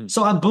 right? Mm-hmm.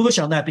 So I'm bullish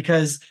on that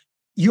because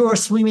you're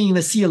swimming in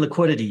the sea of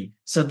liquidity.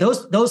 So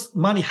those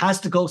money has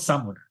to go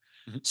somewhere.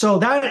 Mm-hmm. So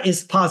that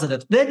is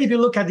positive. Then if you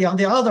look at on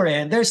the other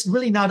end, there's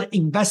really not an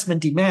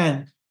investment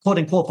demand, quote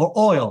unquote, for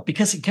oil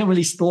because it can't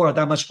really store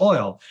that much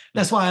oil.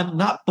 That's why I'm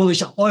not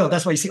bullish on oil.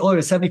 That's why you see oil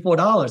is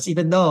 $74,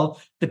 even though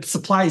the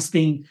supply is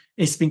being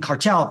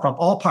carteled from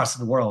all parts of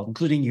the world,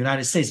 including the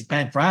United States,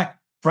 banned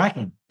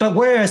fracking. But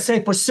whereas,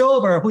 say, for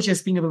silver, which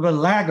has been a bit of a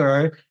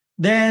laggard,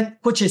 then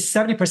which is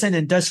 70%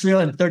 industrial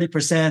and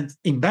 30%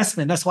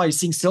 investment. That's why you're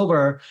seeing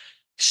silver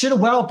should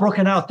have well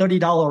broken out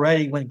 $30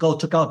 already when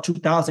gold took out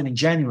 2,000 in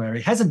January.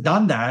 It hasn't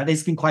done that.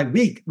 It's been quite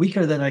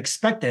weaker than I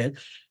expected.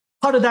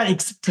 Part of that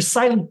is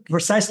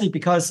precisely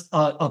because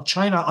of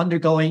China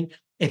undergoing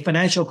a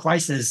financial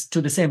crisis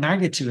to the same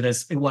magnitude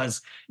as it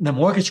was in the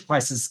mortgage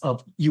crisis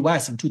of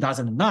U.S. in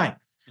 2009,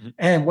 mm-hmm.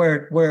 and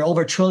where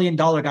over $1 trillion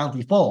down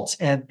defaults,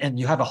 and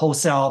you have a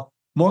wholesale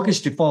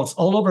mortgage defaults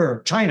all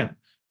over China.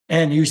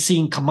 And you're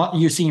seeing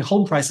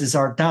home prices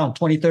are down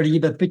 20, 30,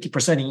 even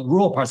 50% in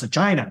rural parts of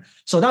China.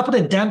 So that put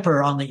a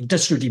damper on the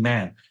industrial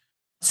demand.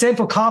 Same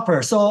for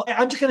copper. So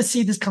I'm just going to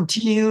see this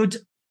continued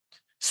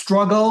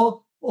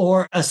struggle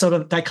or a sort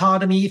of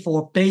dichotomy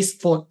for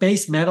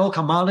base metal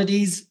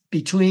commodities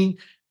between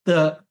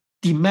the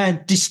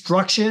demand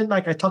destruction,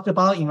 like I talked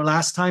about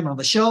last time on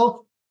the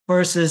show,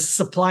 versus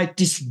supply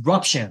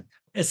disruption.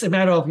 It's a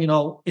matter of,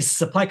 is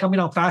supply coming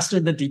on faster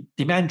than the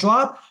demand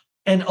drop?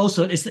 And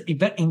also, is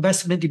the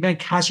investment demand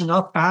catching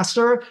up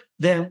faster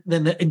than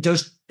the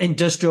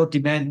industrial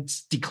demand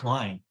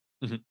decline?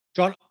 Mm-hmm.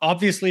 John,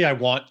 obviously, I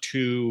want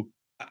to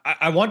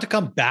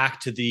come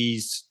back to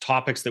these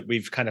topics that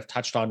we've kind of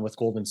touched on with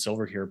gold and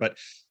silver here. But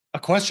a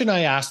question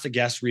I asked a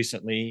guest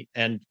recently,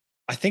 and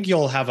I think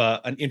you'll have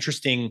an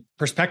interesting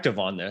perspective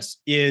on this,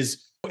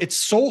 is it's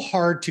so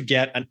hard to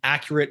get an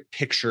accurate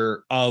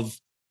picture of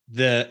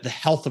the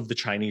health of the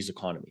Chinese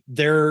economy.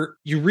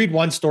 You read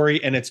one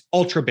story and it's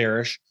ultra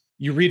bearish.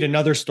 You read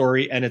another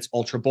story and it's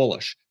ultra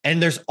bullish.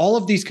 And there's all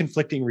of these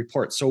conflicting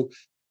reports. So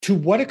to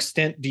what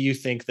extent do you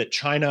think that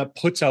China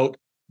puts out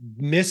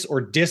mis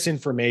or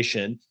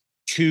disinformation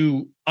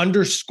to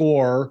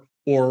underscore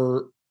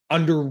or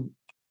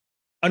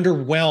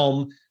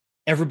underwhelm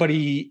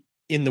everybody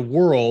in the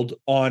world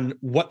on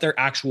what their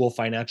actual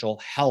financial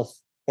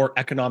health or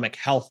economic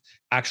health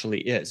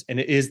actually is? And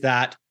is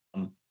that,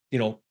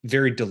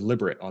 very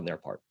deliberate on their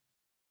part?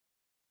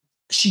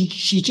 Xi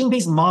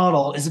Jinping's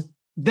model is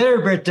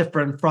very, very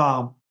different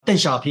from Deng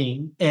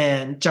Xiaoping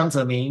and Jiang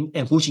Zemin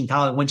and Hu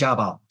Jintao and Wen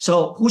Jiabao.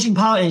 So Hu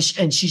Jintao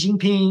and Xi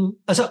Jinping,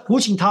 Hu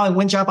Jintao and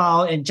Wen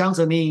Jiabao and Jiang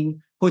Zemin,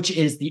 which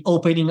is the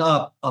opening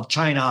up of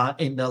China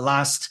in the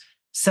last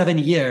 7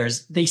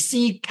 years, they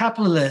see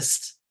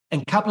capitalists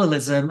and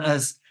capitalism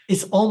as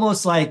it's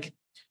almost like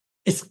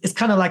it's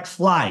kind of like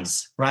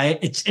flies, right?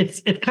 It's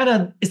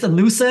a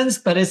nuisance,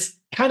 but it's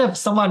kind of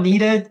somewhat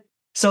needed.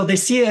 So they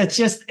see it as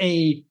just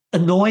a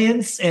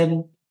annoyance,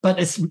 but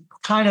it's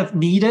kind of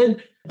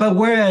needed. But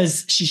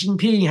whereas Xi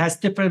Jinping has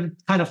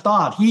different kind of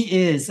thought,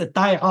 he is a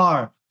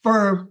diehard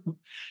firm.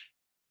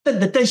 The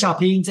Deng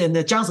Xiaopings and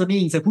the Jiang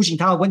Zemins and Hu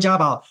Jintao, Wen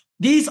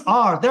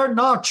Jiabao, they're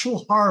not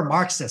true hard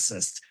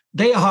Marxists.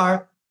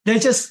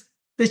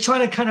 They're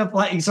trying to kind of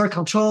like exert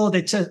control.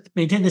 They just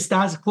maintain the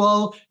status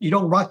quo. You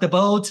don't rock the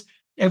boat.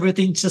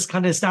 Everything's just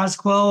kind of status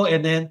quo,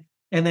 and then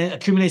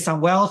accumulate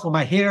some wealth for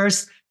my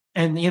heirs.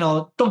 And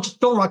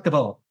don't rock the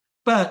boat.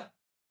 But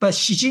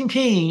Xi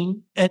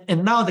Jinping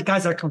and now the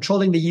guys that are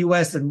controlling the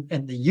US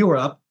and the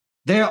Europe,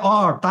 they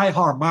are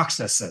diehard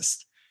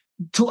Marxists.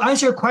 To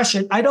answer your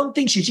question, I don't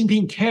think Xi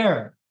Jinping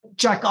care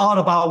jack all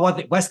about what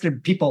the Western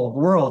people of the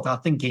world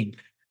are thinking.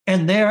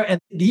 And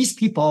these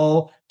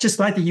people, just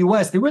like the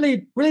US, they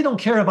really, really don't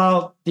care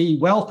about the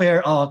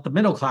welfare of the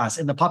middle class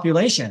and the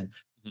population.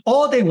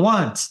 All they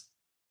want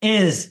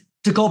is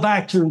to go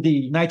back to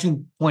the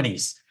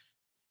 1920s.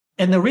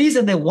 And the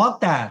reason they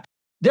want that,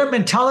 their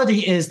mentality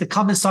is the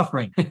common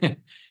suffering,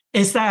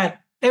 is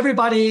that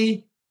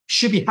everybody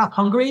should be half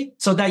hungry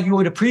so that you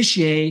would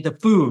appreciate the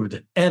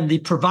food and the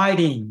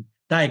providing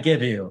that I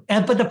give you.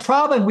 But the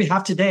problem we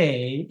have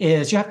today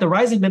is you have the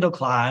rising middle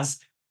class,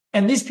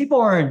 and these people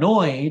are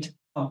annoyed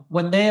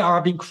when they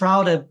are being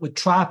crowded with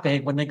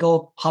traffic when they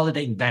go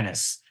holiday in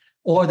Venice,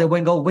 or they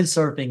go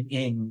windsurfing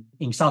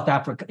in South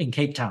Africa, in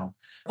Cape Town,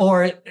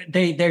 or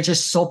they're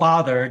just so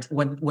bothered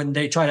when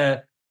they try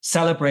to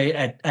celebrate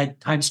at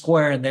Times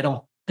Square and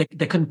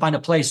they couldn't find a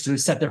place to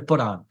set their foot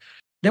on.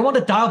 They want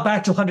to dial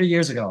back to 100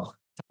 years ago.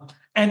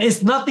 And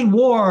it's nothing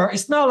more.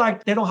 It's not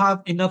like they don't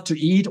have enough to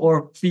eat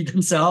or feed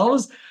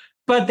themselves,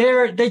 but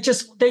they're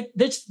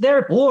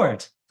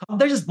bored.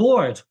 They're just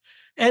bored.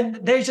 And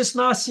they're just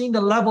not seeing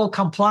the level of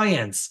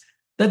compliance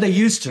that they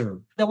used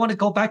to. They want to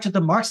go back to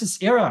the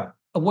Marxist era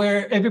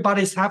where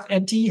everybody's half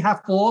empty,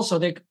 half full, so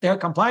they're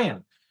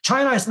compliant.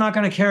 China is not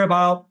going to care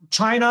about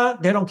China.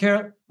 They don't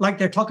care, like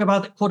they're talking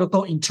about the quote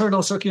unquote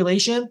internal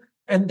circulation.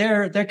 And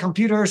their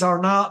computers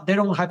they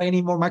don't have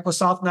any more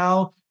Microsoft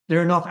now. There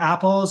are enough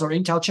Apples or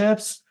Intel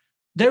chips.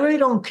 They really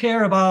don't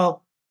care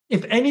about,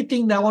 if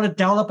anything, they want to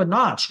dial up a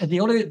notch. And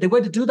the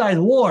way to do that is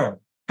war,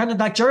 kind of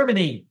like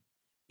Germany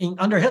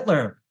under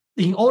Hitler.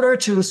 In order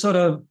to sort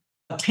of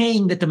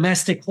attain the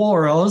domestic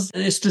quarrels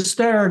is to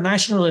stir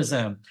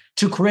nationalism,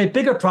 to create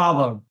bigger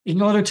problems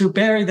in order to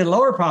bury the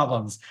lower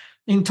problems.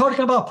 In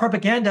talking about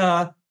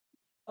propaganda,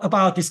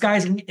 about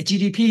disguising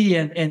GDP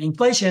and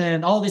inflation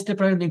and all these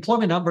different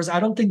employment numbers, I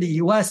don't think the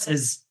U.S.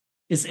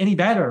 is any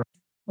better.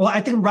 Well,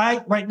 I think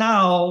right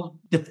now,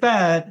 the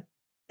Fed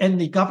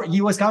and the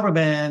U.S.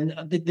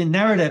 government, the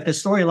narrative, the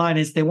storyline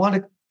is they want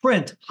to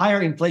print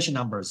higher inflation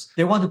numbers.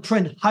 They want to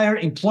print higher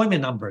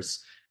employment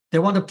numbers. They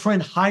want to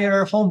print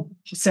higher home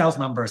sales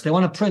numbers. They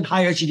want to print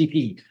higher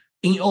GDP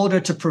in order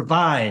to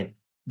provide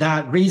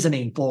that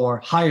reasoning for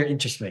higher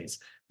interest rates.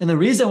 And the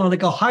reason when they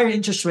go higher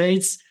interest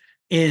rates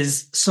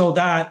is so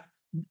that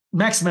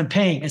maximum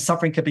pain and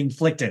suffering can be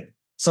inflicted,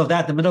 so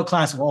that the middle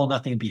class will owe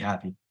nothing and be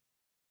happy.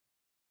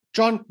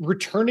 John,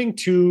 returning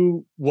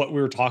to what we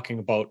were talking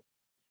about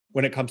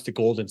when it comes to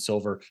gold and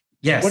silver,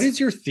 yes. What is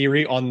your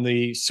theory on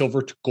the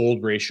silver to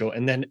gold ratio?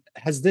 And then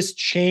has this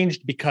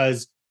changed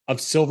because of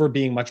silver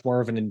being much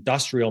more of an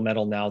industrial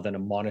metal now than a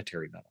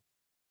monetary metal?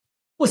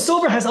 Well,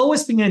 silver has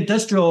always been an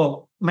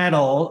industrial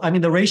metal. I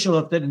mean, the ratio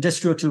of the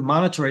industrial to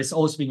monetary has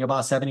always been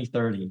about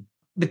 70-30.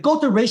 The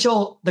gold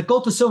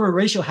to silver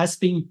ratio has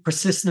been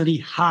persistently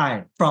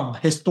high from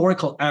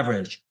historical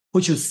average,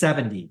 which was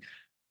 70.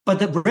 But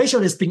the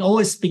ratio has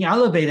always been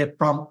elevated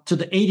to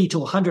the 80 to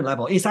 100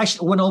 level. It's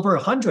actually went over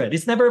 100.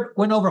 It's never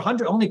went over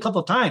 100, only a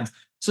couple of times.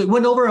 So it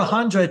went over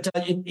 100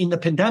 in the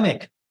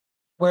pandemic,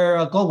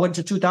 where gold went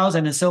to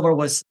 2,000 and silver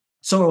was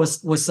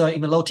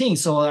in the low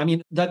teens. So I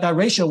mean that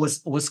ratio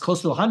was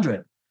close to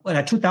 100. But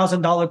at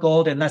 $2,000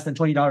 gold and less than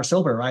 $20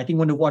 silver, right? I think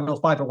went to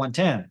 105 or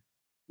 110.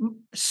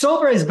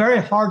 Silver is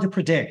very hard to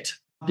predict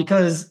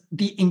because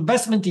the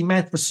investment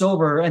demand for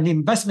silver, and the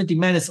investment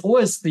demand is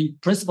always the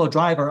principal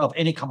driver of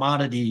any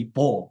commodity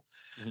bull.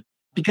 Mm-hmm.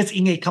 Because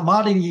in a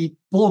commodity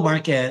bull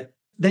market,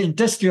 the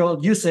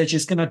industrial usage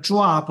is going to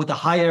drop with the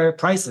higher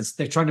prices.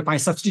 They're trying to find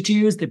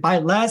substitutes, they buy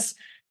less.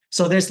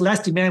 So there's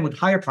less demand with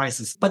higher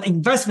prices. But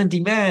investment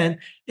demand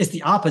is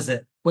the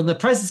opposite. When the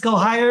prices go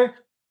higher,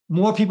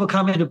 more people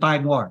come in to buy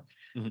more.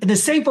 Mm-hmm. And the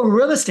same for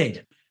real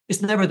estate.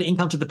 It's never the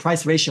income to the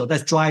price ratio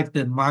that drives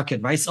the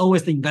market, right? It's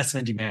always the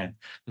investment demand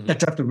that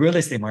drives the real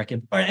estate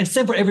market. And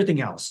same for everything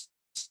else.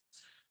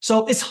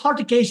 So it's hard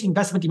to gauge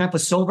investment demand for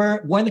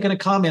silver, when they're going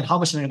to come and how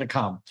much they're going to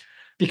come.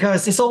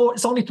 because it's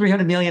only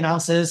 300 million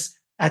ounces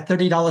at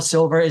 $30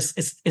 silver. It's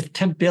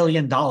 $10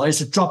 billion. It's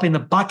a drop in the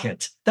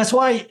bucket. That's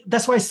why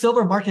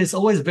silver market is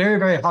always very,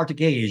 very hard to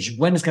gauge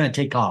when it's going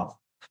to take off.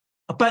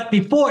 But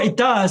before it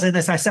does, and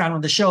as I said on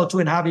the show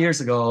 2.5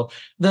 years ago,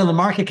 then the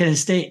market can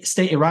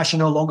stay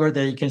irrational longer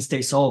than it can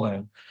stay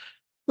silver.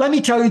 Let me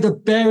tell you the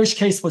bearish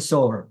case for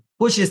silver,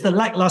 which is the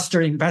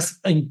lackluster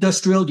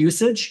industrial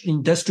usage,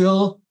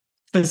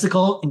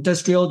 physical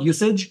industrial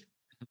usage.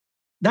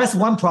 That's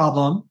one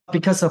problem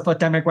because of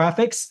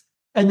demographics.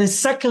 And then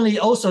secondly,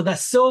 also that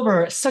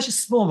silver is such a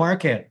small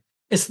market.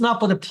 It's not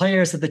for the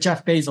players of the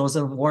Jeff Bezos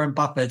and Warren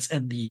Buffetts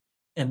and the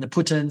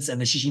Putins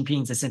and the Xi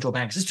Jinpings and central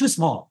banks. It's too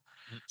small.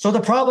 So the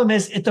problem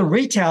is if the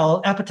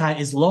retail appetite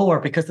is lower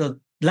because of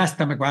less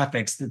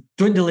demographics, the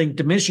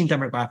diminishing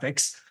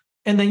demographics,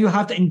 and then you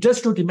have the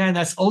industrial demand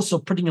that's also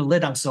putting a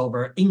lid on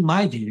silver, in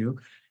my view,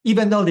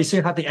 even though they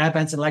still have the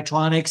advanced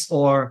electronics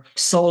or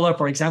solar,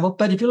 for example.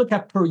 But if you look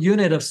at per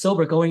unit of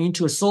silver going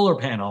into a solar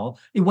panel,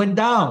 it went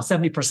down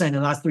 70% in the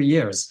last 3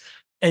 years.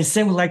 And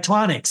same with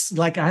electronics.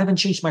 Like I haven't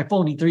changed my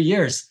phone in 3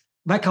 years.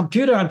 My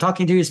computer I'm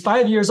talking to is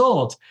 5 years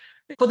old.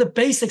 For the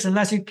basics,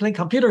 unless you play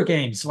computer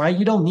games, right?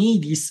 You don't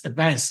need these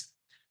advanced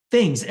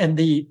things. And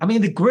the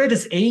grid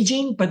is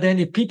aging, but then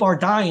if people are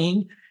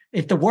dying,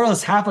 if the world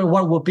is half of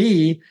what it will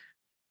be,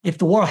 if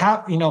the world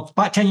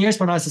 10 years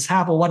from now is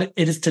half of what it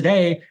is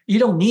today, you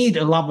don't need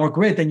a lot more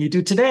grid than you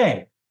do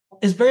today.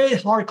 It's very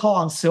hard call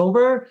on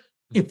silver.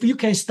 If you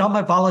can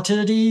stomach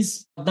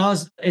volatilities, now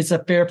it's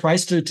a fair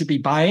price to be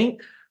buying.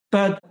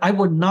 But I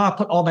would not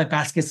put all my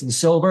baskets in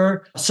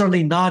silver,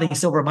 certainly not in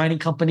silver mining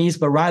companies,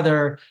 but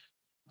rather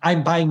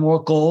I'm buying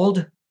more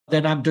gold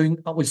than I'm doing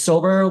with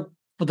silver.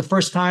 For the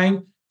first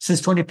time since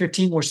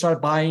 2015, we started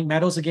buying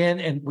metals again,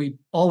 and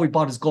all we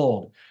bought is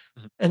gold.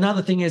 Mm-hmm.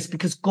 Another thing is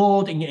because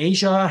gold in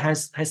Asia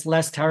has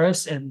less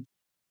tariffs and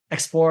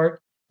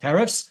export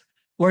tariffs,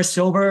 whereas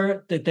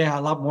silver, they have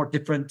a lot more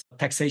different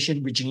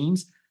taxation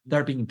regimes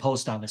that are being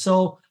imposed on it.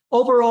 So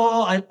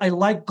overall, I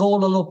like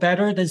gold a little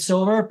better than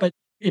silver, but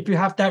if you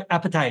have that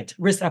appetite,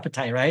 risk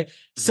appetite, right?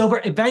 Mm-hmm.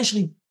 Silver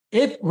eventually,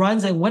 if it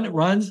runs and when it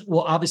runs,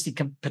 will obviously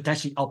can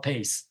potentially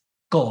outpace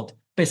gold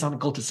based on the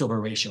gold to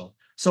silver ratio.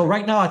 So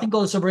right now, I think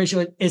gold to silver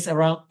ratio is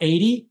around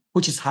 80,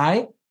 which is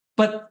high.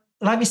 But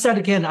let me say it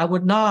again, I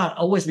would not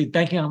always be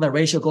banking on that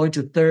ratio going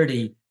to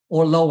 30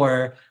 or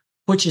lower,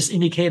 which is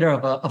indicator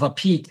of a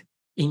peak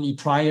in the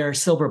prior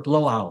silver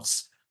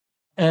blowouts.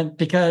 And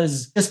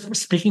because just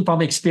speaking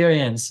from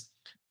experience,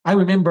 I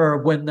remember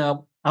when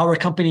our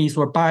companies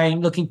were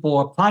looking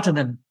for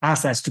platinum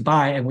assets to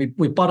buy, and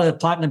we bought a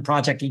platinum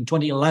project in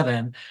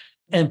 2011,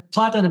 and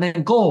platinum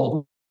and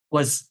gold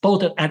was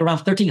both at around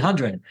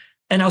 1,300.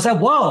 And I was like,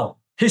 whoa,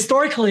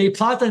 historically,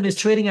 platinum is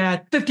trading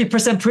at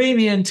 50%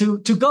 premium to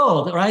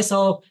gold, right?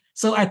 So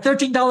at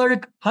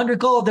 $13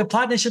 gold, the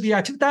platinum should be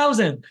at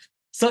 2,000.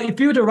 So if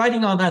you were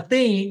writing on that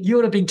thing, you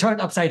would have been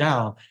turned upside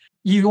down.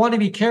 You want to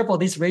be careful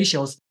of these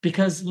ratios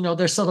because,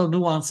 there's subtle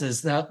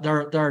nuances that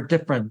are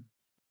different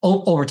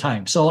over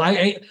time. So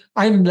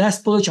I'm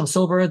less bullish on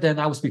silver than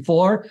I was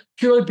before,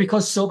 purely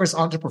because silver's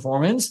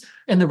underperformance.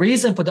 And the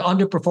reason for the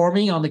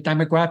underperforming on the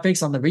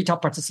demographics, on the retail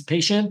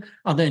participation,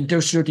 on the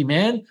industrial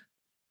demand,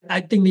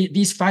 I think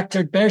these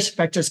bearish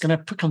factors going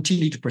to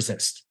continue to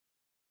persist.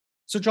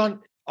 So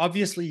John,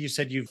 obviously you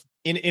said you've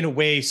in a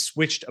way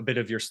switched a bit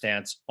of your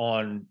stance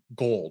on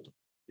gold.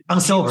 On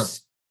silver.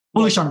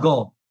 Bullish on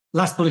gold,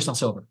 less bullish on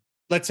silver.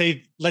 Let's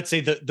say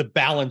the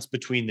balance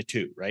between the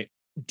two, right?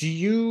 Do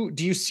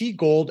you see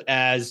gold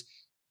as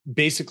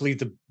basically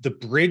the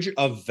bridge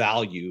of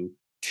value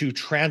to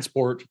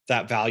transport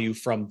that value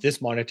from this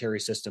monetary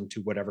system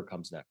to whatever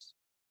comes next?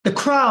 The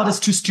crowd is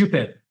too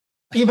stupid.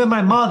 Even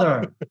my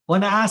mother,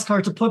 when I asked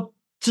her to put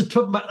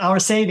our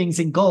savings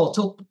in gold,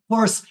 of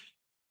course,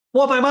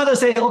 my mother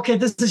said, okay,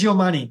 this is your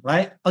money,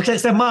 right? Okay,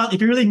 so Mom, if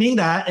you really mean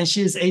that, and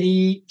she's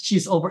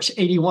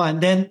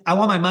 81, then I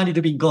want my money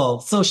to be in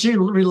gold. So she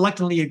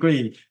reluctantly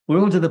agreed. We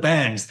went to the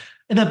banks.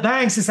 And the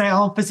banks say, I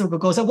want physical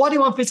gold. So what do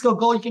you want physical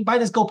gold? You can buy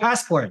this gold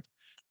passport,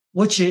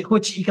 which you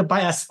can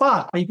buy at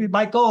spot. But if you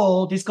buy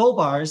gold, these gold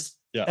bars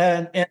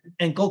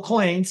and gold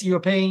coins, you're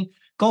paying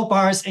gold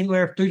bars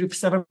anywhere 3 to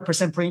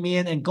 7%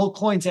 premium, and gold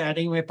coins at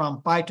anywhere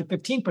from 5 to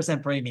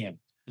 15% premium.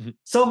 Mm-hmm.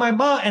 So my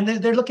mom, and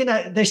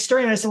they're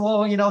staring at us,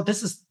 well,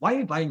 this is, why are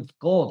you buying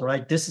gold,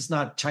 right? This is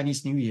not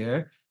Chinese New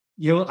Year.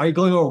 Are you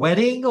going to a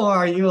wedding, or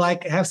are you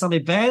have some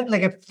event,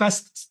 like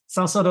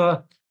some sort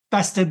of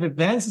festive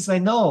events? It's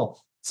like, no.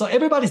 So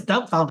everybody's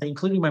dumbfounded,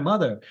 including my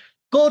mother.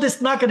 Gold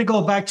is not going to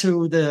go back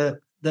to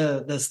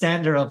the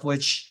standard of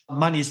which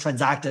money is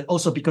transacted,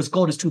 also because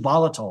gold is too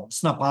volatile.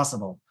 It's not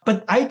possible.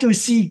 But I do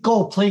see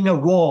gold playing a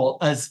role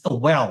as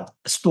a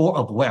store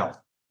of wealth.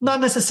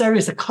 Not necessarily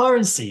as a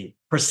currency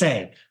per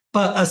se,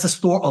 but as a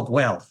store of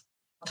wealth.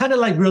 Kind of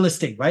like real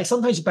estate, right?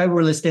 Sometimes you buy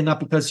real estate not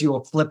because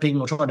you're flipping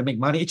or trying to make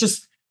money. It's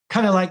just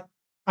kind of like,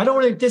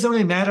 it doesn't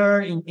really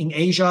matter in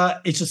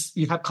Asia. It's just,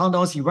 you have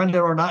condos, you rent it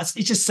or not.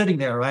 It's just sitting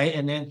there, right?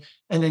 And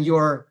then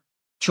your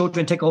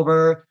children take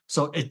over.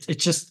 So it's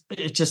just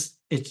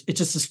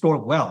a store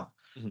of wealth.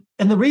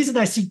 And the reason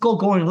I see gold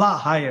going a lot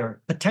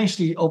higher,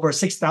 potentially over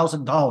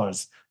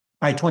 $6,000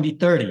 by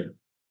 2030,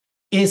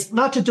 is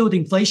not to do with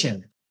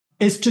inflation.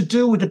 It's to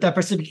do with the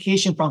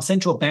diversification from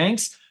central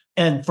banks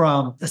and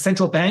from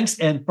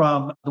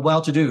the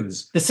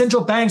well-to-dos. The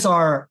central banks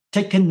are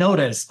taking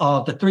notice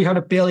of the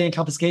 300 billion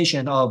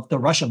confiscation of the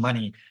Russian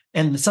money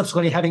and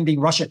subsequently having been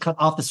Russia cut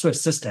off the SWIFT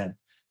system,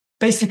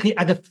 basically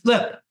at the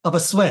flip of a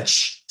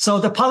switch. So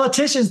the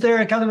politicians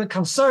there are kind of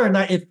concerned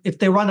that if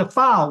they run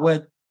afoul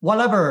with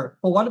for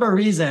whatever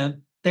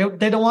reason, they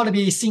don't want to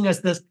be seen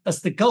as the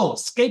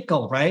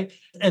scapegoat, right?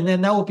 And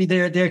then that will be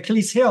their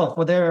Achilles heel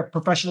for their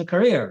professional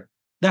career.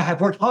 That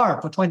have worked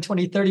hard for 20,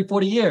 20, 30,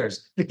 40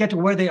 years to get to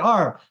where they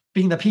are,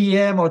 being the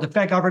PM or the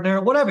Fed governor,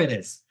 whatever it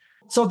is.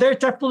 So there's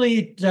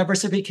definitely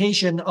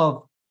diversification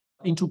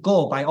into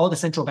gold by all the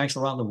central banks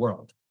around the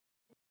world.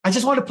 I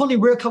just want to put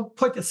in real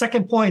quick, the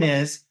second point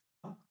is,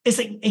 it's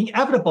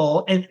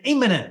inevitable and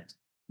imminent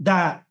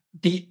that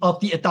the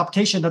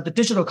adaptation of the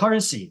digital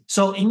currency.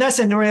 So in that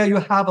scenario, you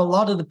have a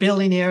lot of the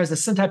billionaires, the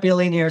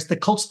centri-billionaires, the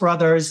Koch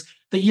brothers,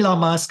 the Elon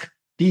Musk,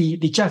 the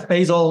Jeff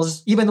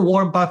Bezos, even the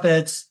Warren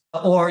Buffetts,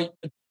 or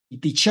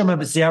the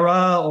chairman of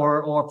Zara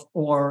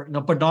or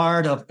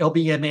Bernard of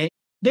LBMA.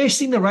 They've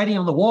seen the writing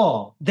on the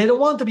wall. They don't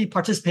want to be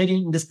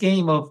participating in this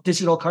game of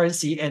digital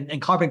currency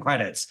and carbon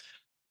credits.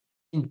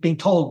 Being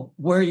told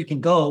where you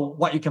can go,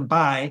 what you can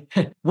buy,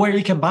 where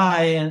you can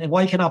buy, and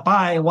what you cannot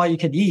buy, and what you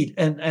can eat,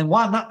 and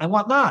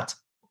what not.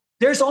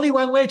 There's only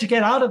one way to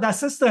get out of that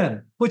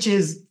system, which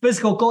is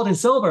physical gold and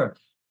silver.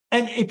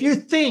 And if you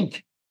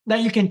think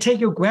that you can take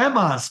your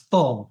grandma's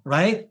phone,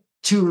 right,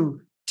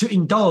 to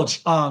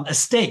indulge on a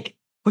steak,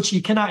 which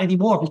you cannot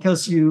anymore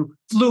because you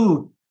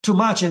flew too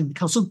much and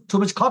consumed too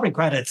much carbon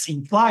credits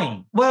in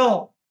flying.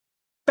 Well,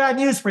 bad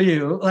news for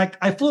you. Like,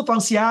 I flew from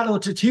Seattle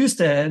to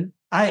Houston.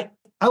 I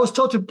was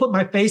told to put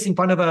my face in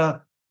front of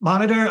a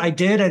monitor. I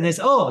did, and it's,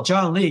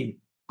 John Lee,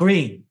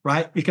 green,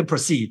 right? You can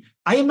proceed.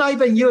 I am not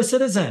even a U.S.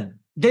 citizen.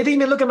 They didn't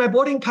even look at my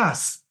boarding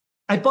pass.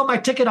 I bought my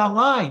ticket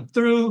online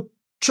through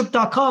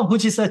Trip.com,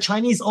 which is a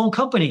Chinese-owned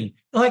company.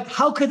 Like,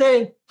 how could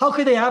they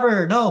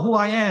ever know who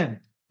I am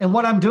and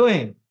what I'm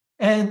doing?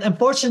 And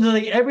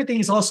unfortunately,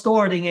 everything is all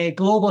stored in a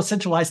global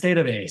centralized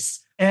database.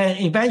 And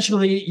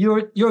eventually,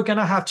 you're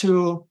gonna have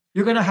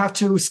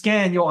to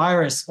scan your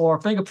iris or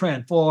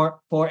fingerprint for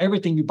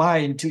everything you buy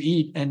and to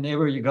eat and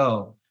wherever you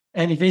go.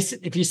 And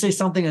if you say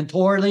something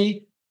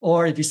untowardly,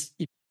 or if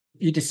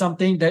you did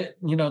something that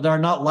that are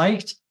not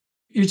liked,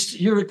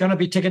 you're gonna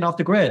be taken off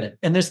the grid.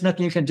 And there's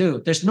nothing you can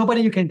do. There's nobody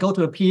you can go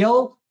to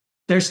appeal.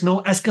 There's no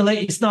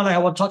escalate. It's not like I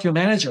want to talk to your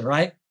manager,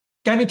 right?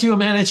 Get me to your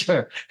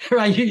manager,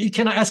 right? You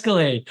cannot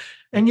escalate,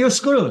 and you're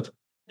screwed.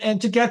 And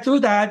to get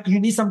through that, you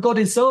need some gold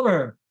and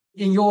silver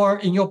in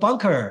your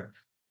bunker.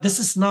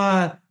 This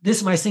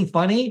might seem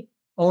funny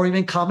or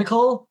even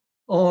comical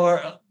or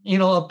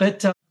a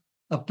bit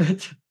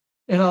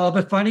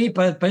funny,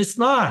 but it's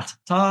not.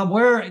 Tom,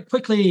 we're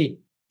quickly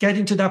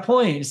getting to that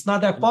point. It's not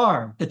that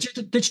far. The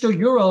digital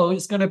euro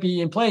is going to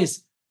be in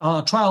place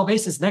on a trial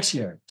basis next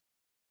year.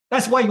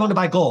 That's why you want to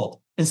buy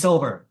gold and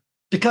silver,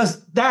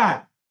 because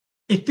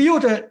if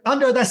you're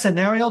under that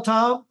scenario,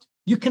 Tom,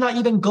 you cannot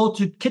even go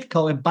to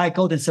Kitco and buy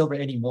gold and silver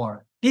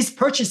anymore. These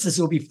purchases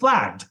will be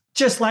flagged.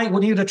 Just like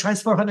when you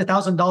transfer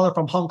 $100,000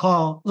 from Hong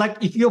Kong,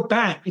 like if you're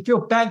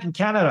a bank in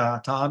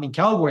Canada, Tom, in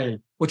Calgary,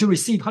 were to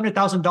receive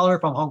 $100,000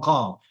 from Hong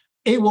Kong,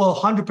 it will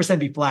 100%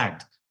 be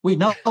flagged. We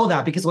know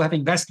that because we have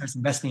investors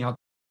investing in our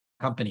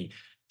company.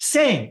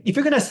 Same, if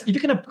you're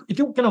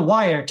gonna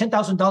wire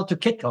 $10,000 to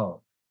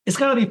Kitco, it's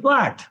gonna be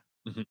flagged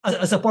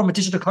as a form of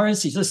digital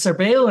currency. So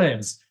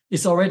surveillance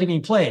is already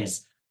in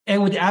place,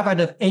 and with the advent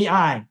of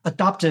AI,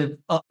 adaptive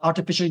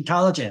artificial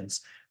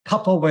intelligence,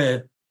 coupled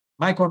with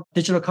micro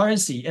digital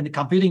currency and the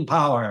computing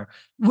power,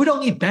 we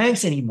don't need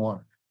banks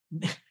anymore.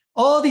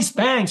 All these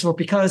banks were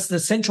because the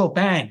central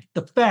bank,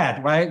 the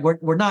Fed, right,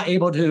 were not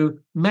able to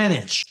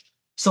manage.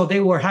 So they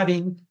were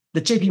having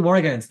the JP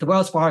Morgans, the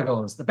Wells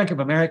Fargos, the Bank of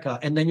America,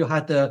 and then you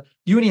had the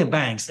union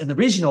banks and the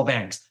regional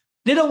banks.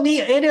 They don't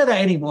need any of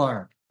that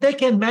anymore. They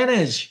can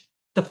manage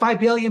the 5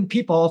 billion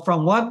people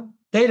from one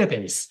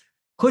database,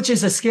 which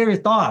is a scary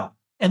thought.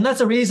 And that's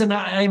the reason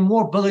I'm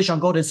more bullish on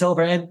gold and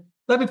silver. And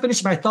let me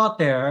finish my thought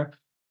there.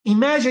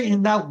 Imagine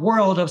in that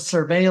world of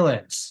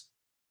surveillance,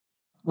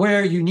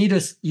 where you need a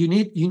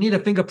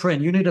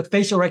fingerprint, you need a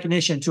facial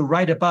recognition to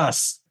ride a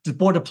bus, to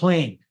board a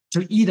plane,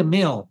 to eat a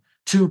meal,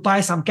 to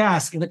buy some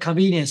gas in the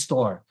convenience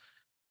store.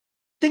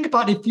 Think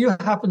about if you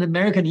have an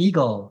American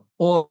Eagle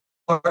or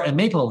a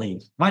Maple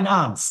Leaf, 1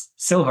 ounce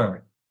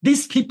silver.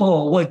 These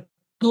people would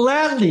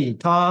gladly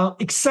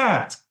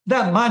accept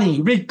that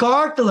money,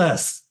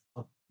 regardless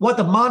of what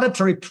the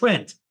monetary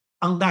print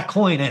on that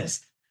coin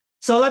is.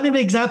 So let me give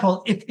an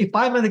example. If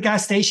I'm at the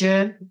gas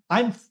station,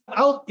 as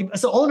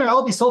an owner,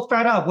 I'll be so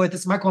fed up with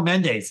this micro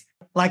mandates.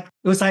 Like,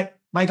 it was like,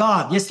 my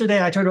God,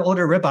 yesterday I tried to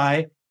order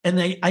ribeye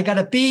and I got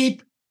a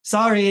beep.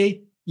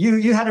 Sorry,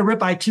 you had a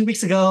ribeye 2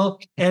 weeks ago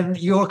and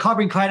your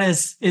carbon credit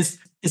is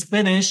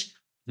finished.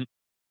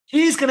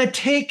 He's going to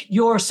take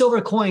your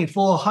silver coin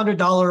for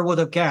 $100 worth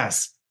of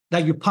gas.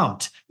 that you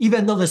pumped,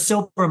 even though the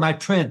silver might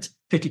print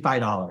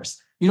 $55.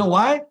 You know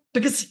why?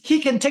 Because he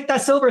can take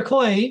that silver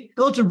coin,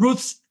 go to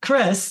Ruth's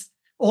Chris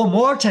or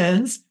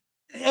Morton's,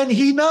 and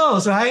he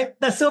knows, right?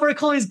 That silver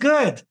coin is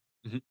good.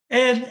 Mm-hmm.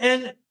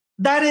 And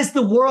that is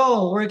the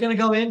world we're going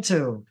to go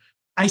into.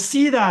 I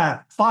see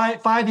that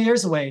five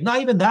years away,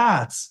 not even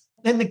that.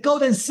 And the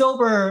gold and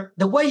silver,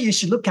 the way you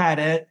should look at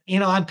it,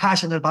 I'm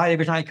passionate about it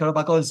every time I talk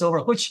about gold and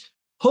silver, which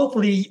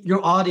hopefully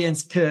your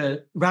audience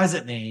could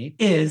resonate,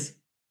 is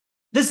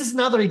this is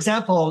another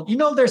example.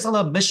 There's a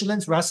lot of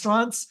Michelin's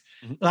restaurants,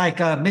 mm-hmm. like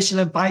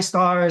Michelin 5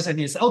 stars, and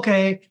you say,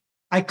 okay,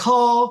 I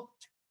call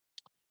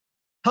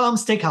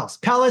Tom's Steakhouse,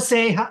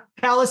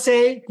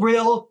 Palisade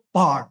Grill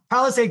Bar,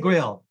 Palisade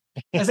Grill.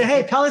 I say,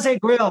 hey,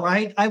 Palisade Grill,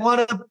 right? I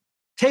want a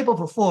table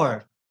for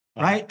 4,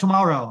 right?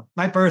 Tomorrow,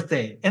 my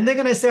birthday. And they're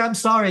going to say, I'm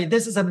sorry,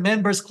 this is a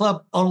members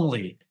club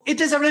only. It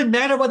doesn't really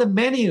matter what the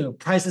menu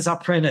prices are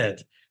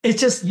printed. It's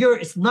just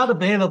it's not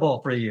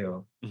available for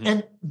you. Mm-hmm.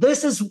 And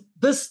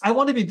this, I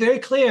want to be very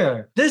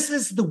clear. This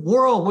is the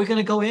world we're going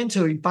to go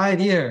into in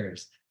 5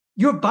 years.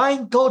 You're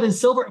buying gold and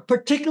silver,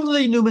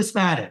 particularly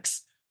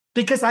numismatics,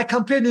 because I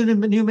compare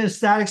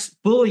numismatics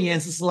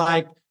bullions is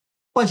like a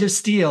bunch of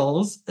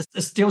steel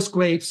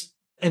scrapes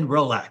and a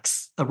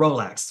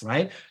Rolex,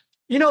 right?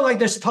 Like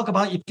there's talk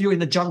about if you're in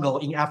the jungle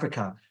in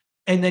Africa,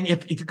 and then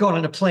if you go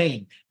on a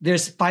plane,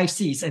 there's 5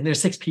 seats and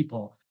there's 6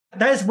 people.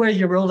 That is where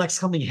your Rolex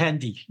come in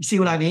handy. You see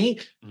what I mean?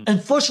 Mm-hmm.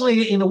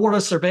 Unfortunately, in the world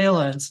of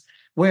surveillance,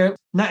 where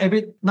not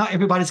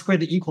everybody's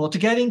created equal, to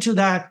get into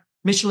that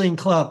Michelin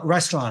club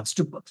restaurants,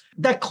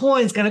 that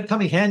coin is going to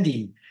come in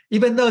handy.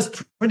 Even though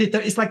it's printed,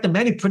 it's like the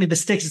menu printed the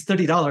steaks is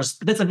 $30.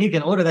 But doesn't mean you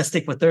can order that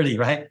steak for $30,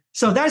 right?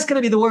 So that's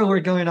going to be the world we're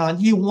going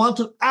on. You want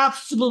to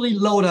absolutely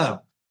load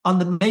up on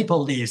the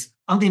maple leaves,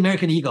 on the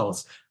American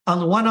Eagles, on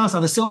the 1 ounce,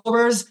 on the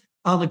silvers,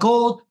 on the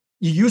gold.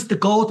 You use the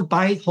gold to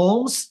buy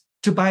homes,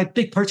 to buy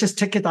big purchase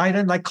ticket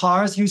item like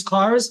cars, used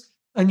cars,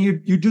 and you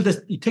do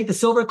this. You take the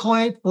silver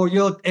coin for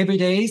your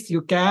everydays,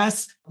 your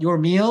gas, your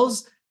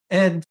meals,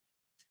 and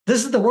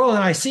this is the world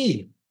that I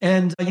see.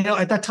 And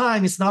at that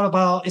time, it's not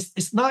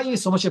even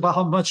so much about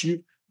how much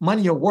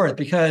money you're worth,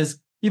 because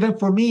even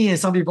for me and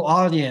some people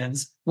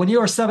audience, when you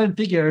are 7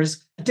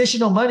 figures,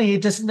 additional money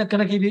just not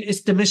going to give you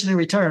its diminishing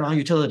return on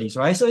utilities,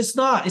 right? So it's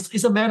not.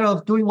 It's a matter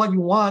of doing what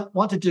you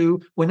want to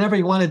do whenever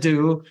you want to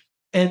do,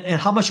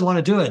 and how much you want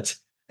to do it.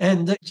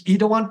 And you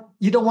don't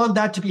want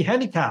that to be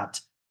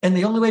handicapped. And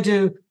the only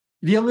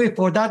way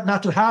for that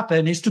not to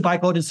happen is to buy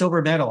gold and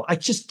silver metal. I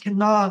just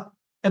cannot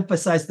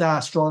emphasize that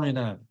strongly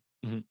enough.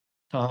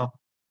 Mm-hmm.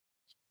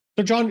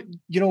 So John,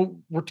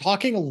 we're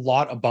talking a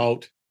lot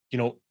about,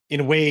 in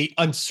a way,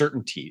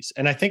 uncertainties.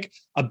 And I think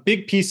a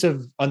big piece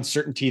of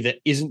uncertainty that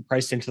isn't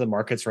priced into the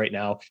markets right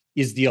now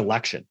is the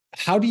election.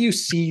 How do you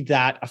see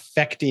that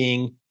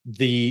affecting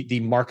the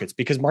markets?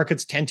 Because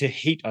markets tend to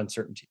hate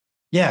uncertainty.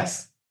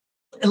 Yes.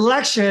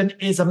 Election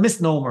is a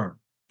misnomer.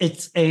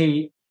 It's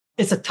a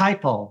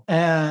typo.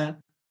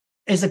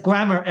 It's a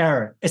grammar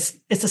error.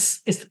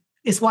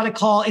 It's what I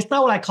call. It's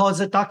not what I call. It's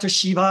a Dr.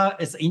 Shiva.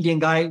 It's an Indian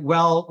guy,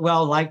 well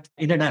liked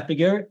internet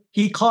figure.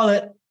 He called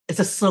it. It's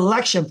a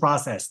selection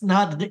process,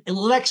 not the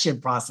election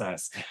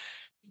process.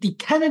 The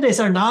candidates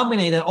are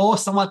nominated all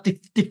somewhat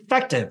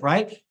defective,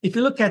 right? If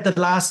you look at the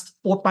last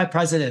 4 or 5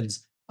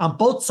 presidents on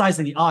both sides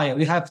of the aisle,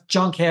 you have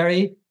John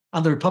Kerry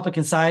on the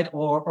Republican side,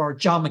 or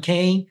John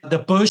McCain, the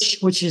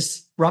Bush, which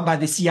is run by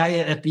the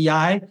CIA and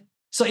FBI.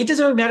 So it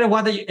doesn't really matter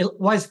whether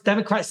it's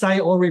Democrat side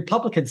or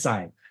Republican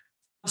side.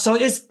 So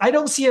I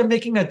don't see it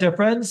making a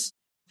difference.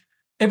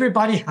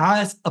 Everybody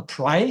has a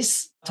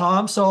price,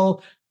 Tom.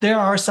 So there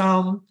are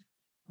some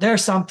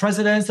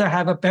presidents that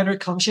have a better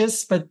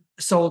conscience, but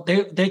so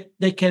they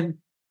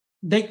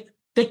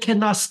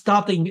cannot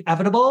stop the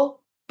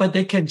inevitable, but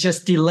they can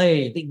just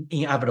delay the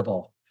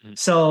inevitable.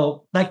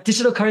 So like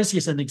digital currency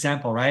is an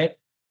example, right?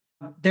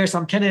 There's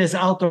some candidates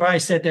out there I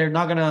said they're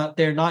not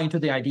into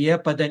the idea,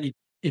 but then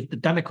if the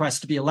Democrats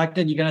to be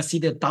elected, you're going to see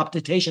the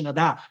adoption of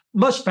that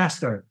much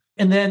faster.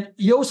 And then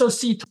you also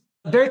see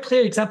a very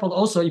clear example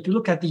also, if you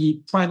look at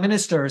the prime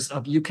ministers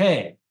of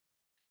UK,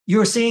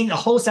 you're seeing a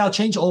wholesale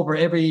changeover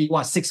every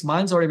 6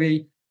 months or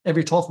every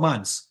 12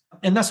 months.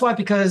 And that's why,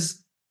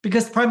 because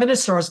prime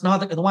ministers are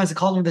not the ones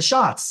calling the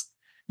shots.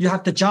 You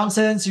have the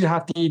Johnsons, you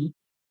have the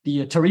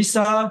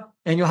Theresa,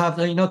 and you have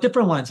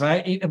different ones,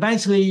 right?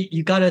 Eventually,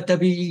 you got a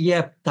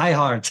WEF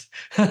diehard.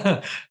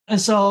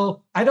 And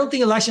so I don't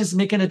think elections is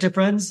making a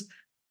difference.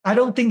 I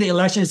don't think the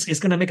election is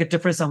going to make a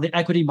difference on the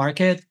equity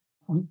market.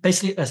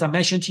 Basically, as I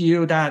mentioned to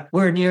you, that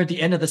we're near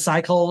the end of the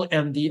cycle,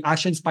 and the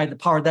actions by the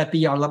power that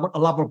be are a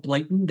lot more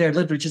blatant. They're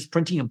literally just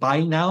printing and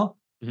buying now.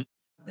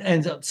 Mm-hmm.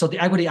 And so the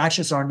equity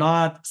actions are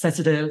not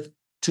sensitive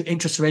to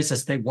interest rates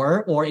as they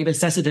were, or even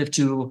sensitive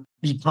to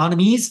the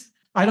economies.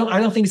 I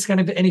don't think it's going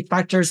to be any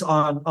factors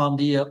on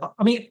the.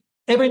 I mean,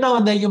 every now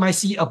and then you might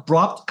see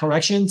abrupt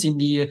corrections in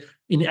the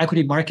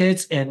equity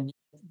markets,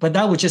 but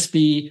that would just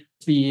be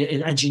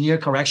an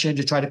engineered correction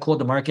to try to cool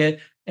the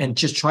market and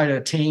just try to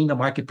tame the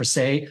market per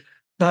se.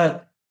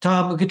 But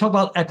Tom, we can talk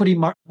about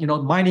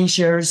mining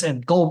shares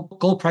and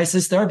gold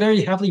prices. They're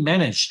very heavily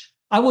managed.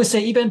 I would say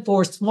even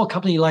for a small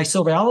company like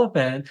Silver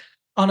Elephant,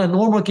 on a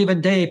normal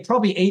given day,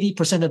 probably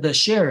 80% of the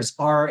shares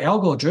are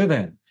algo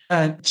driven.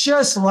 And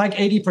just like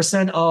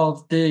 80%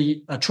 of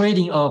the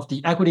trading of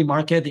the equity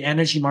market, the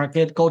energy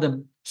market, gold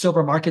and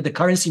silver market, the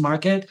currency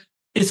market,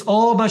 it's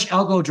all much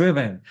algo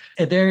driven.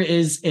 And there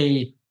is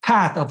a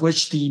path of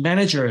which the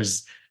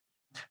managers,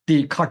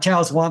 the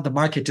cartels want the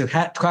market to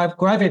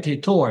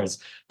gravitate towards,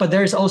 but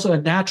there's also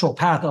a natural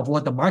path of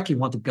what the market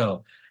want to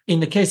go. In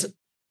the case of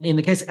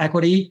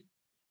equity,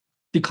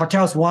 the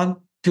cartels want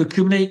to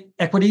accumulate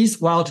equities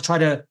while to try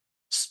to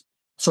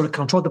sort of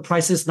control the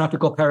prices not to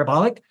go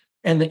parabolic.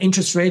 And the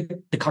interest rate,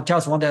 the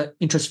cartels want the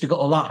interest to go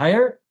a lot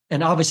higher.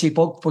 And obviously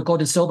for gold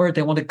and silver,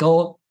 they want to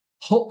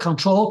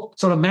control,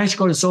 sort of manage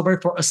gold and silver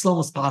for as long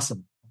as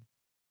possible.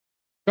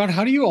 John,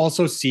 how do you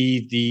also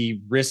see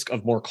the risk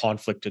of more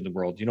conflict in the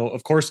world?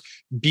 Of course,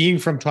 being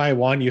from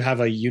Taiwan, you have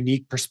a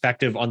unique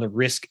perspective on the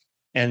risk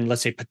and,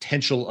 let's say,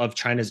 potential of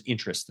China's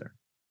interest there.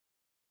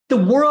 The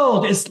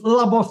world is a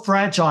lot more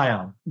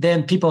fragile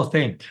than people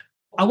think.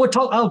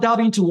 I'll delve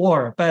into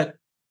war, but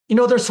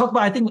there's talk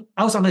about, I think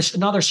I was on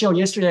another show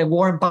yesterday,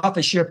 Warren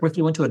Buffett share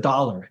briefly went to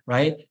 $1,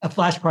 right? A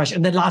flash crash.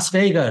 And then Las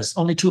Vegas,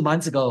 only 2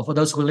 months ago, for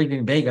those who live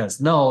in Vegas,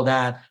 know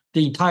that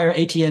the entire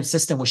ATM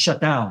system was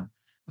shut down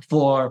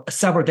for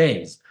several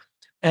days.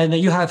 And then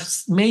you have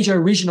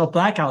major regional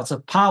blackouts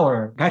of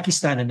power,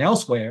 Pakistan and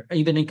elsewhere,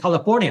 even in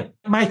California.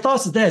 My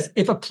thoughts is this: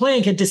 if a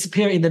plane can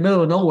disappear in the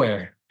middle of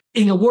nowhere,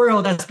 in a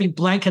world that's been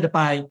blanketed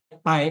by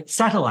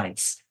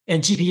satellites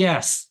and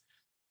GPS,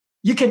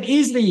 you can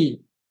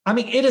easily,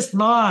 it is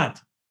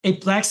not a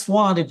black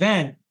swan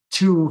event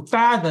to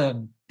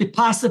fathom the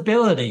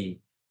possibility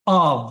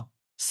of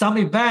some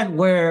event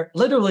where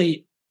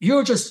literally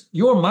your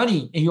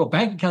money in your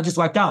bank account just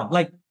wiped out.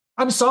 Like,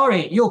 I'm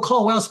sorry, you'll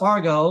call Wells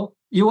Fargo,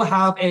 you will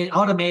have an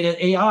automated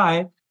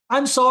AI.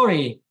 I'm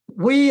sorry,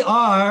 we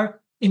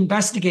are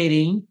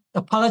investigating,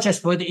 apologize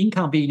for the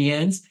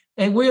inconvenience,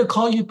 and we'll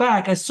call you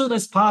back as soon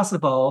as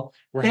possible.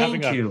 We're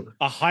Thank having you.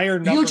 a higher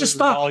number of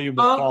volume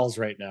of calls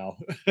right now.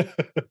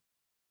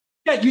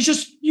 Yeah, you're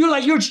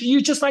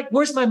just like,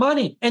 where's my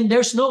money? And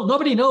there's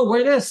nobody know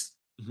where it is.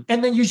 Mm-hmm.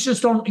 And then you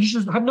just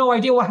have no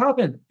idea what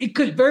happened. It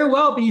could very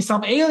well be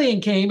some alien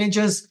came and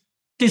just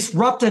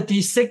disrupted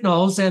these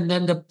signals, and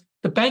then the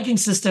banking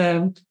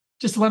system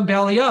just went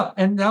belly up.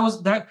 And that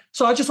was that.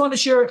 So I just want to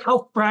share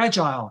how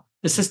fragile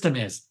the system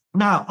is.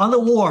 Now, on the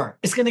war,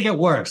 it's going to get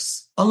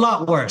worse, a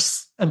lot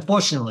worse,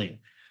 unfortunately.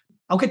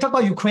 I can talk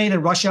about Ukraine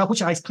and Russia,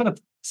 which I kind of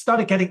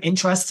started getting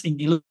interest in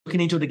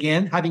looking into it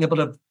again, having a bit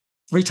of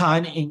free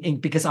time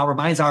because our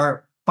minds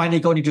are finally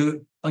going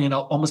to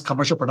almost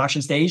commercial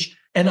production stage.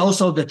 And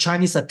also the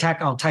Chinese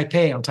attack on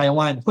Taipei, on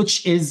Taiwan,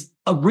 which is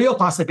a real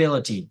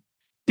possibility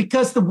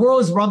because the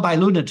world is run by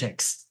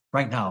lunatics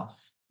right now.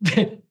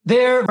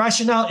 Their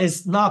rationale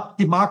is not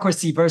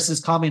democracy versus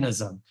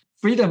communism,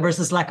 freedom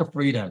versus lack of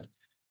freedom.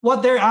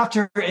 What they're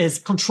after is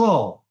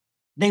control.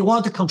 They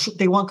want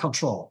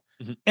control.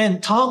 Mm-hmm.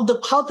 And Tom,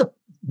 how the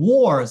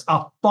wars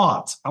are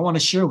fought, I want to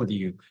share with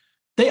you.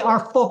 They are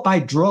fought by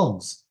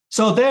drones.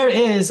 So there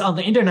is on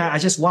the internet, I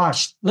just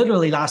watched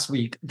literally last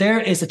week, there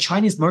is a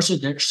Chinese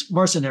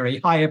mercenary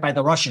hired by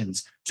the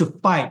Russians to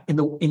fight in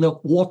the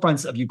war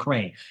fronts of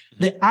Ukraine.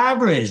 Mm-hmm. The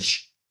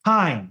average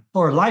time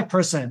for a live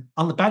person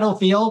on the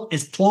battlefield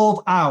is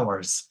 12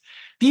 hours.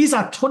 These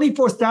are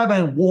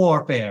 24/7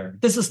 warfare.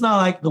 This is not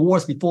like the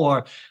wars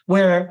before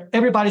where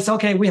everybody's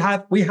okay. We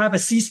have a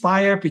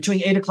ceasefire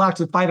between 8 o'clock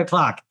to 5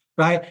 o'clock,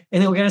 right?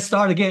 And then we're going to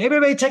start again.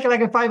 Everybody take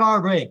like a 5-hour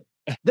break.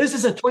 This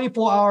is a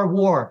 24-hour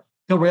war,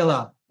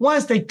 guerrilla.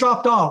 Once they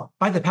dropped off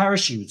by the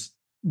parachutes,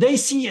 they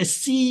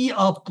see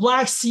a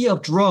black sea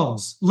of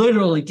drones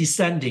literally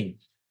descending.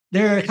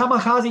 They're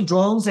kamikaze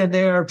drones, and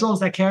they're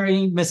drones that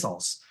carry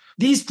missiles.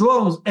 These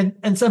drones, and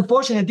it's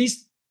unfortunate,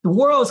 the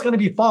world is going to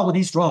be fought with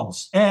these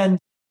drones. And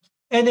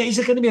it's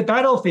going to be a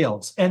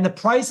battlefield. And the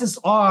prices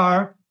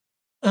are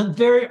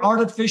very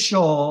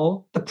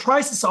artificial. The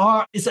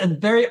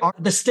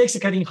stakes are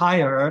getting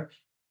higher.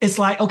 It's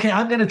like, okay,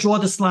 I'm going to draw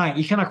this line.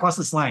 You cannot cross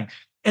this line.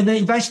 And then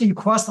eventually you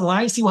cross the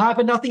line. See what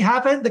happened? Nothing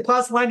happened. The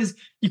cross line is,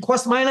 you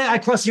cross my line, I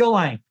cross your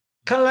line.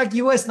 Kind of like the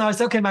US now.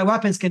 It's okay, my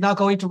weapons can now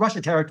go into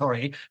Russian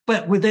territory,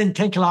 but within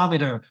 10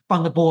 kilometers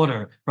from the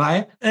border,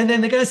 right? And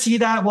then they're going to see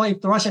that, well,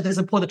 if Russia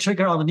doesn't pull the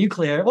trigger on the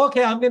nuclear,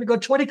 okay, I'm going to go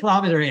 20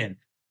 kilometers in,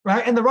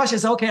 right? And the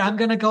Russians, okay, I'm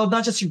going to go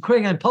not just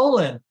Ukraine and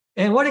Poland.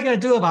 And what are you going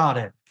to do about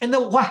it? And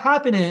then what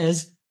happened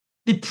is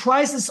the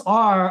prices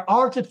are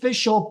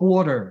artificial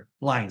border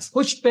lines,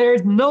 which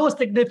bears no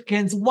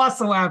significance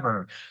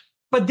whatsoever.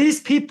 But these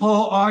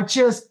people are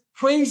just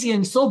crazy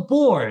and so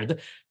bored.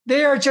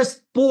 They are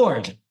just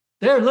bored.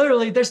 They're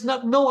literally, there's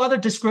no other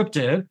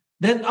descriptive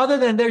other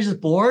than they're just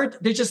bored.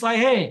 They're just like,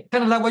 hey,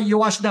 kind of like when you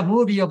watch that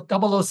movie of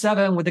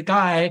 007 with the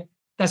guy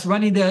that's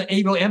running the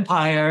evil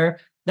empire,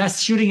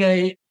 that's shooting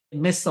a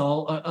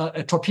missile,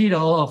 a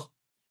torpedo of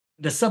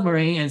the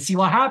submarine and see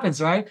what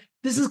happens, right?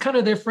 This is kind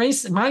of their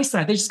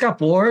mindset. They just got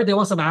bored. They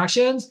want some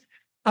actions.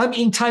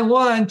 In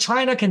Taiwan,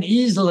 China can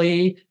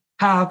easily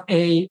have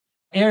a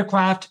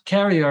aircraft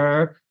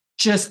carrier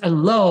just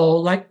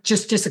unload, like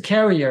just a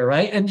carrier,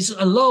 right? And just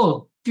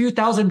unload few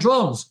thousand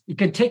drones. You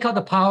can take out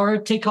the power,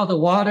 take out the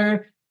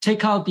water,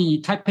 take out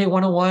the Taipei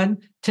 101,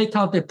 take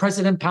out the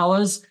President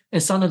Palace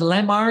and some of the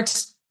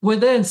landmarks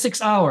within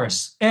 6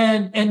 hours,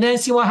 and then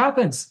see what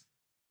happens.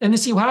 And then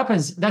see what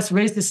happens. That's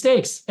raise the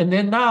stakes. And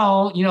then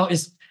now,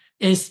 is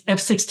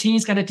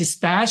F-16s going to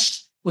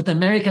dispatch with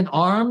American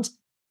armed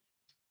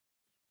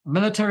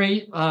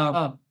military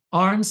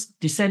arms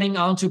descending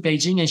onto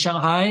Beijing and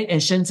Shanghai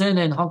and Shenzhen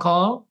and Hong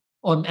Kong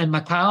and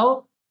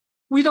Macau?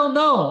 We don't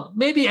know.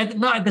 Maybe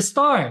not at the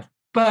start,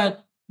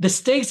 but the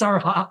stakes are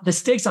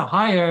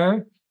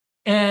higher,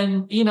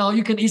 and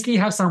you can easily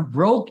have some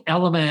rogue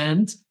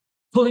element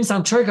pulling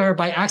some trigger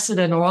by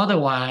accident or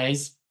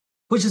otherwise,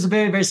 which is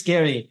very, very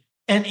scary.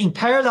 And in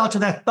parallel to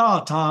that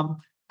thought,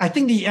 Tom, I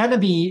think the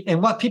enemy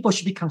and what people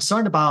should be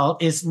concerned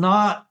about is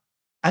not,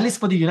 at least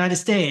for the United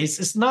States,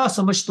 it's not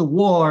so much the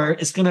war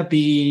is going to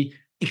be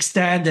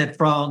extended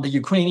from the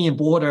Ukrainian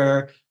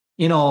border,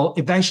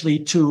 eventually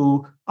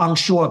to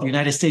onshore of the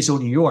United States or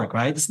New York,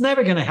 right? It's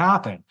never going to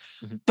happen.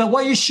 Mm-hmm. But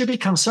what you should be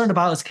concerned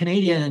about as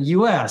Canadian and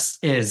US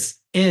is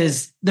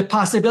the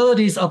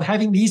possibilities of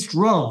having these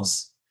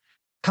drones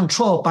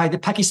controlled by the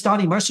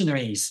Pakistani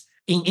mercenaries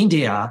in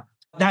India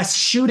that's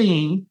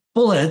shooting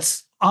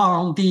bullets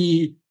on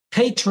the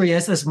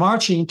patriots that's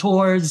marching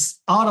towards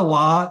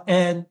Ottawa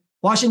and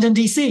Washington,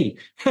 D.C.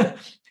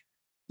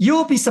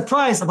 You'll be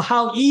surprised of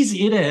how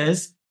easy it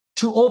is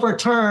to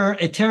overturn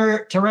a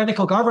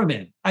tyrannical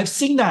government. I've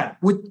seen that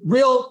with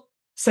real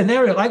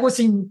scenario, like what's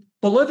in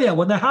Bolivia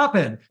when that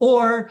happened,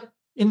 or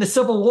in the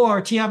Civil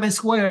War, Tiananmen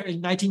Square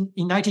in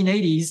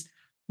 1980s,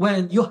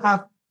 when you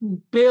have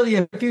barely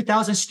a few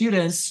thousand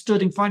students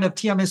stood in front of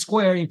Tiananmen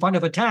Square in front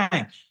of a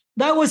tank.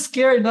 That was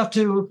scary enough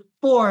to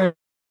force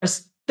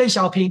Deng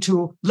Xiaoping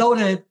to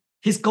load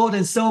his gold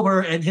and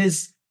silver and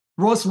his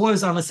Rolls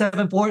Royce on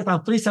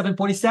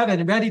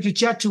 3747 ready to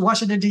jet to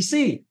Washington,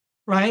 D.C.,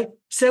 right?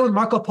 Same with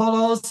Marco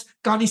Polo's,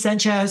 Gandhi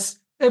Sanchez.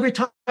 Every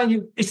time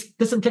it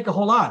doesn't take a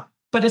whole lot,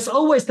 but it's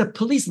always the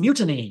police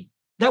mutiny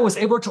that was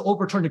able to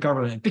overturn the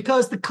government,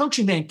 because the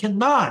countrymen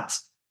cannot,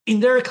 in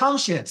their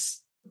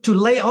conscience, to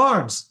lay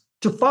arms,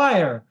 to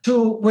fire,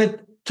 to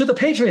the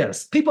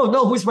patriots. People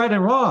know who's right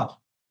and wrong.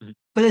 Mm-hmm.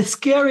 But the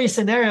scary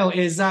scenario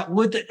is that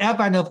with the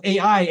advent of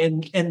AI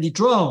and the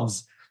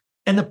drones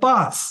and the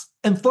bots,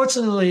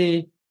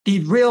 unfortunately,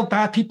 the real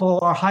bad people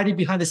are hiding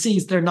behind the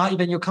scenes. They're not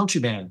even your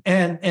countrymen,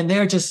 and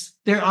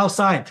they're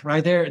outside,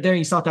 right? They're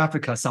in South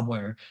Africa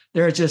somewhere.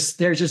 They're just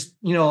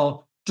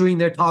doing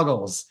their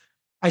toggles.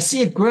 I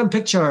see a grim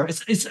picture.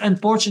 It's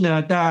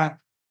unfortunate that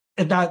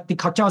the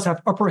cartels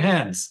have upper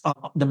hands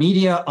on the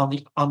media, on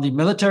the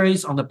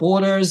militaries, on the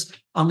borders,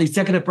 on the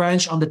executive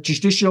branch, on the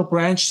judicial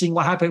branch. Seeing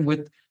what happened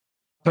with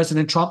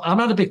President Trump, I'm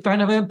not a big fan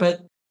of him,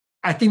 but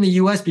I think the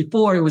U.S.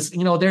 before it was,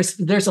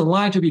 there's a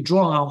line to be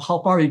drawn on how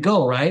far you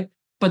go, right?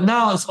 But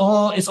now it's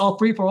all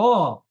free for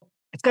all.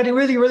 It's getting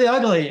really, really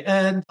ugly.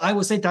 And I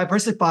would say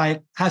diversify,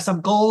 have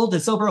some gold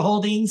and silver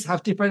holdings,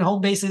 have different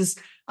home bases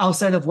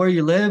outside of where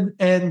you live.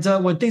 And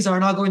when things are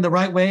not going the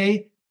right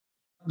way,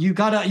 you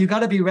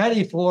gotta be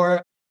ready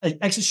for an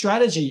exit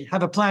strategy.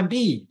 Have a plan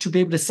B to be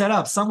able to set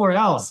up somewhere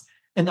else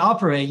and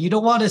operate. You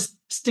don't want to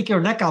stick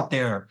your neck out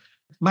there.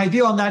 My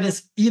view on that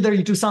is either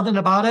you do something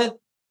about it,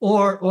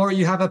 or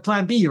you have a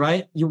plan B,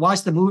 right? You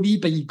watch the movie,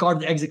 but you guard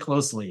the exit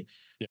closely.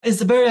 Yeah.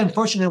 It's very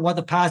unfortunate what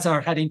the paths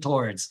are heading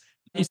towards.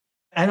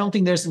 I don't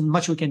think there's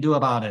much we can do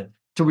about it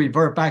to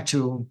revert back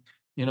to,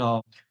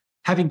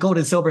 having gold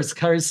and silver as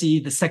currency,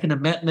 the Second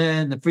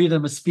Amendment, the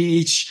freedom of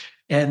speech,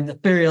 and the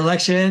fair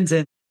elections,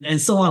 and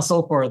so on and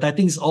so forth. I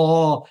think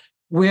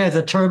we're at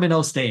the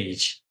terminal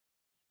stage.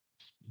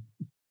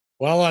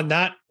 Well, on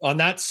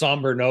that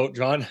somber note,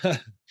 John,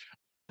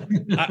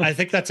 I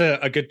think that's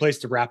a good place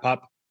to wrap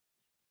up.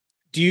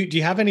 Do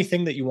you have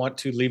anything that you want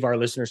to leave our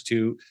listeners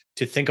to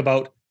think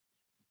about,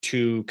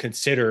 to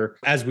consider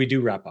as we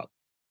do wrap up?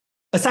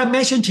 As I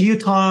mentioned to you,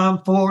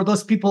 Tom, for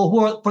those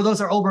people for those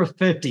who are over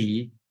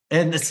 50,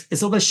 and it's a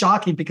little bit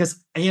shocking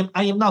because I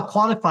am now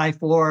qualified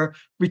for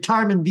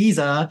retirement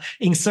visa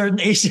in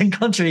certain Asian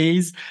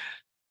countries.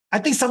 I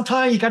think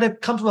sometimes you got to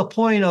come to a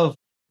point of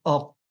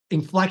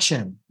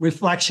inflection,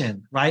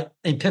 reflection, right?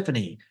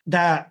 Epiphany,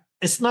 that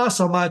it's not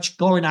so much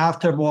going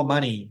after more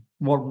money,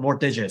 more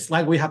digits,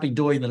 like we have been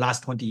doing the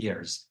last 20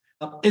 years.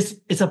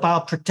 It's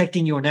about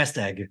protecting your nest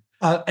egg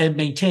and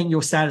maintain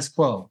your status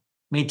quo,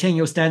 maintain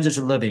your standards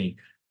of living.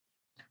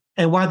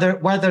 And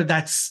whether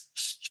that's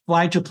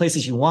flying to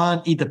places you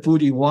want, eat the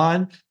food you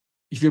want,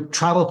 if you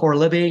travel for a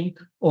living,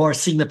 or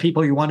seeing the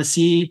people you want to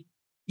see,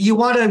 you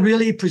want to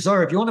really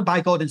preserve. You want to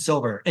buy gold and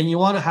silver, and you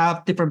want to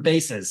have different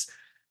bases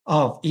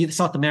of either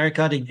South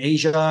America, in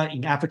Asia,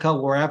 in Africa,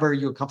 wherever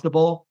you're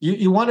comfortable.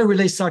 You want to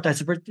really start that,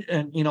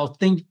 and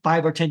think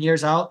 5 or 10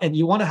 years out, and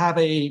you want to have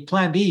a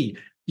plan B.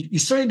 You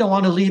certainly don't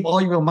want to leave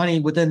all your money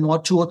within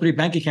 2 or 3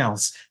 bank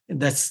accounts.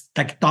 That's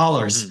like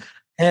dollars. Mm-hmm.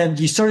 And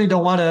you certainly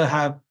don't want to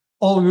have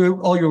all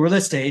your real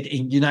estate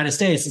in the United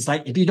States. It's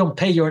like if you don't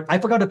pay I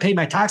forgot to pay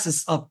my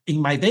taxes in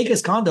my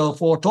Vegas condo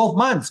for 12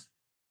 months.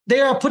 They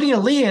are putting a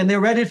lien, they're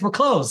ready for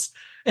close.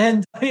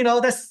 And,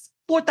 that's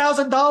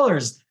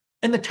 $4,000.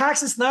 And the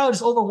taxes now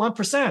is over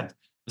 1%.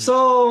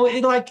 So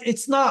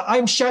it's not,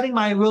 I'm shedding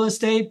my real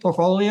estate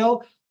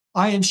portfolio.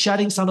 I am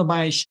shedding some of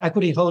my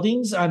equity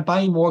holdings. I'm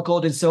buying more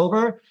gold and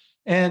silver.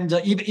 And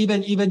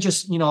even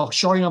just,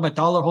 shoring up my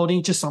dollar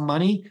holding, just some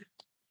money,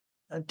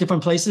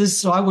 different places.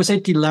 So I would say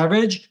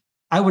deleverage.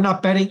 I would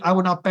not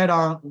bet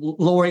on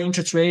lower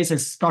interest rates and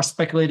start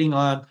speculating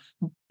on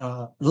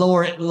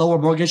lower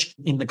mortgage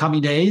in the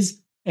coming days.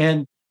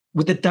 And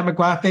with the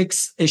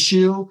demographics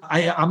issue,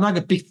 I'm not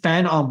a big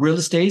fan on real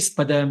estate,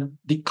 but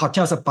the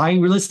cartels are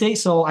buying real estate.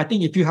 So I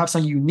think if you have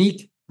some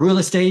unique real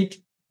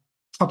estate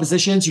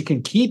propositions, you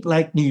can keep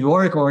like New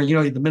York or,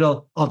 in the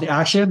middle of the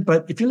action.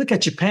 But if you look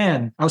at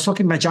Japan, I was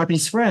talking to my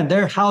Japanese friend,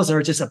 their houses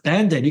are just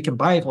abandoned. You can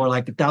buy it for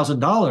like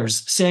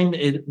 $1,000. Same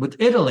with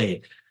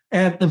Italy.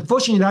 And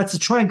unfortunately, that's the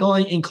trend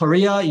going in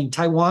Korea, in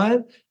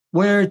Taiwan,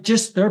 where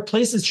there are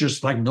places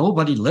just like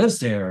nobody lives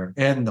there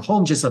and the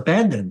home just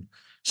abandoned.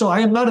 So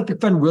I am not a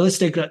big fan of real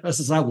estate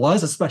as I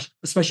was,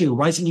 especially a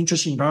rising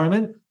interest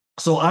environment.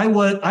 So I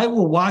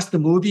will watch the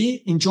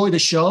movie, enjoy the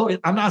show.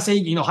 I'm not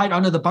saying, hide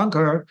under the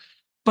bunker,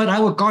 but I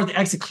will guard the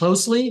exit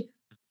closely.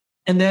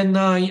 And then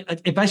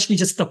eventually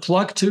just the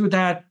plug to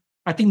that.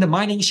 I think the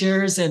mining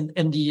shares and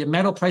the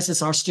metal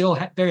prices are still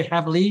very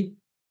heavily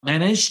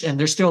managed, and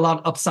there's still a lot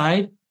of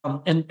upside.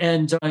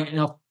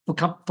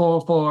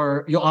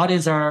 For your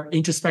audience are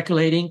into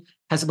speculating,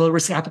 has a low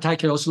risk appetite,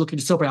 can also look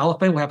into silver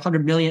elephant. We have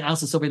 100 million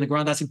ounces of silver in the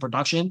ground that's in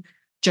production,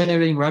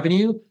 generating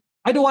revenue.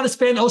 I do want to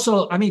spend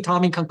also,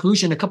 Tom, in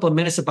conclusion, a couple of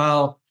minutes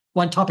about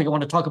one topic. I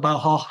want to talk about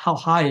how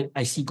high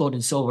I see gold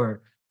and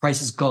silver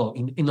prices go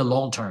in the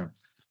long term.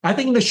 I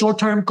think in the short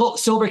term,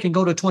 silver can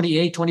go to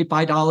 $28,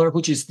 $25,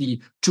 which is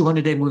the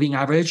 200-day moving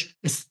average.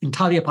 It's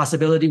entirely a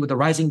possibility with the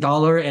rising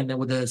dollar and then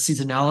with the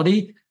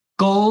seasonality.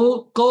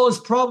 Gold is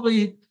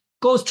probably,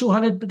 gold's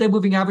 200-day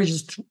moving average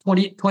is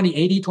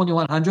 2080,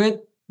 2100.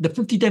 The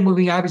 50-day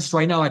moving average is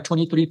right now at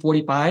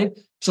 2345.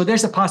 So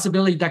there's a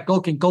possibility that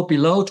gold can go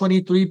below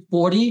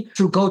 2340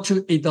 to go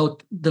to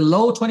the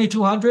low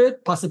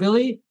 2200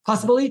 possibility.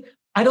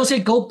 I don't say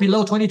go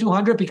below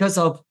 2200 because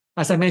of,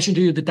 as I mentioned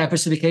to you, the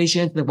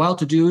diversification, the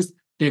well-to-dos,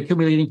 the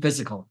accumulating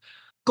physical.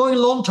 Going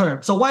long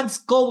term. So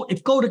if gold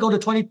to go to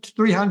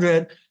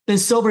 2300, then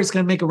silver is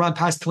going to make a run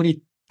past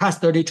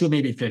 32,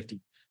 maybe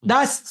 50.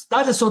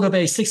 That is sort of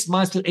a 6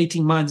 months to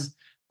 18 months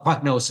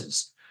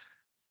prognosis.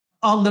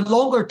 On the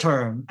longer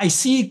term, I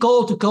see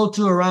gold to go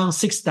to around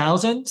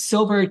 6,000.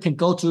 Silver can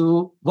go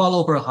to well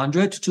over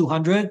 100 to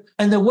 200.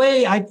 And the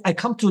way I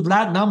come to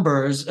that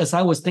numbers, as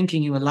I was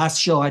thinking in the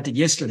last show I did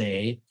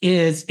yesterday,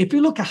 is if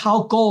you look at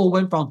how gold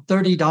went from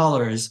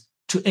 $30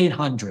 to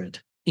 800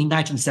 in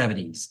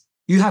 1970s,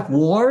 you have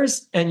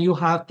wars and you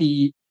have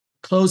the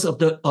close of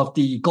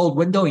the gold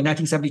window in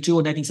 1972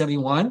 and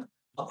 1971.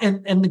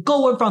 And the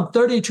gold went from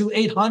 30 to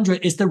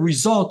 800 is the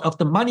result of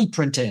the money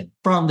printing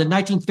from the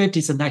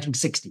 1950s and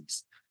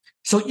 1960s.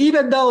 So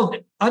even though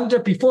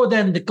before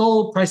then, the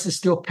gold price is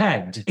still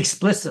pegged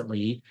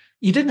explicitly,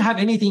 you don't have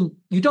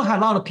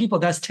a lot of people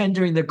that's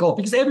tendering their gold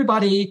because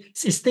everybody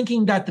is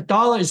thinking that the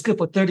dollar is good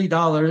for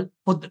 $30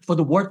 for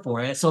the word for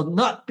it. So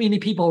not many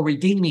people are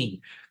redeeming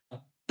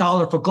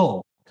dollar for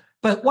gold.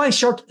 But when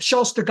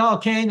Schultz-Gall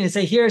came and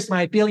say, here's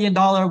my $1 billion,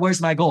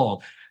 where's my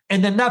gold?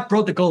 And then that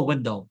broke the gold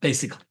window,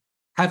 basically.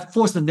 Have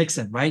forced the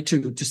Nixon, right,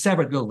 to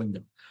sever the gold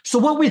window. So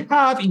what we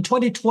have in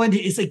 2020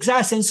 is the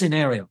exact same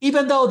scenario.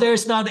 Even though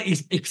there's not an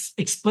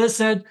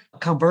explicit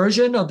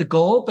conversion of the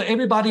gold, but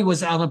everybody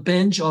was on a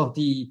binge of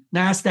the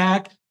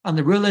NASDAQ, on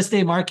the real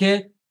estate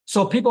market.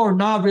 So people are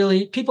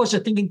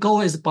just thinking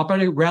gold is a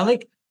barbaric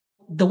relic.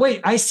 The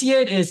way I see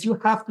it is you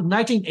have from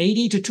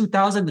 1980 to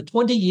 2000, the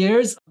 20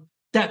 years,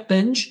 that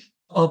binge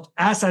of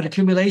asset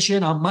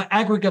accumulation on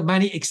aggregate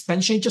money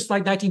expansion, just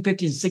like 1950s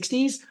and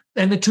 60s,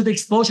 and then to the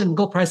explosion in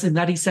gold price in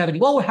 1970.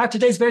 What we have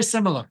today is very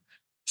similar.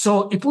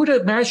 So if we were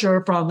to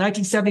measure from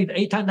 1970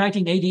 to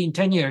 1980 in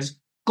 10 years,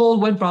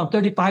 gold went from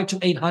 35 to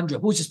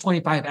 800, which is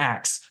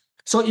 25x.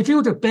 So if you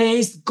were to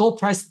base gold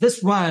price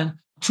this run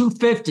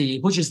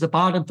 250, which is the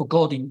bottom for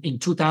gold in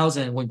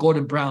 2000, when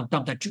Gordon Brown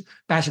dumped that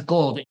batch of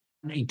gold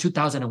in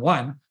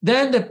 2001,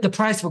 then the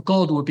price for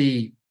gold would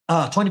be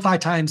 25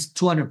 times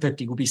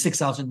 250 would be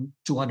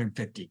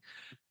 6,250.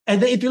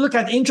 And then if you look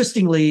at,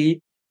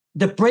 interestingly,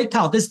 this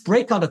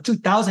breakout of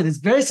 2000 is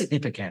very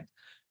significant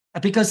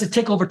because it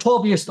takes over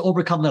 12 years to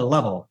overcome that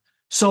level.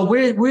 So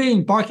we're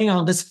embarking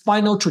on this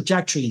final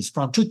trajectories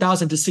from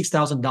 $2,000 to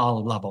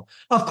 $6,000 level.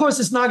 Of course,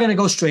 it's not going to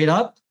go straight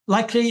up.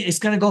 Likely, it's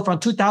going to go from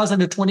 2,000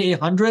 to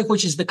 2,800,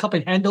 which is the cup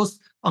and handles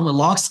on the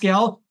log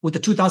scale with the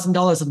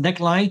 $2,000 of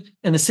neckline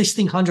and the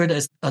 1,600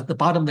 as at the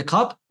bottom of the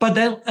cup. But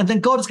then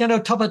gold is going to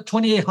top at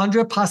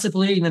 2,800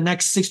 possibly in the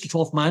next 6 to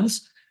 12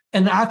 months.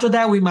 And after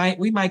that, we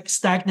might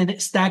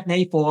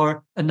stagnate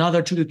for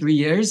another 2 to 3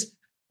 years.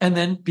 And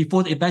then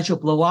before the eventual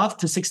blow off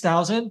to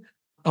 6,000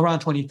 around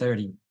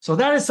 2030. So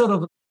that is sort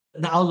of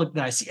the outlook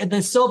that I see. And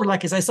then silver,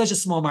 like I said, such a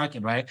small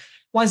market, right?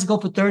 Once you go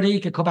for 30,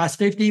 it can go past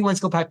 50. Once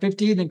you go past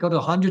 50, then go to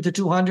 100 to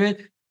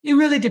 200. It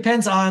really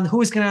depends on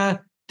who's going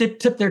to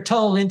tip their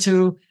toe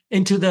into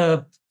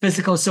the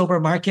physical silver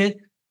market.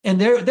 And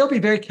they'll be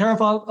very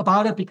careful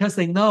about it because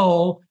they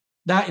know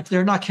that if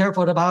they're not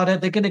careful about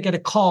it, they're going to get a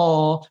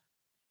call.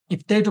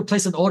 If they have to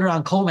place an order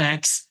on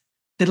COMEX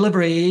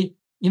delivery,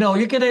 you're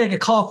going to get a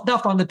call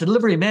not from the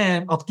delivery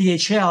man of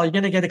DHL. You're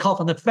going to get a call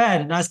from the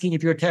Fed and asking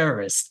if you're a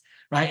terrorist,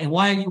 right? And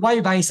why are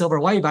you buying silver?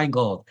 Why are you buying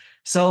gold?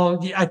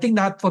 So I think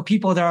that for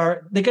people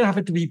they're going to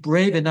have to be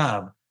brave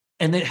enough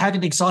and they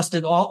haven't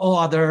exhausted all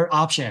other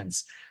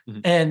options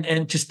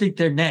and to stick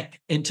their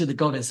neck into the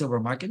gold and silver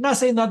market. Not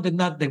saying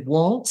that they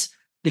won't.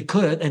 They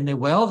could and they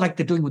will, like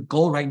they're doing with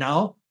gold right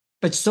now.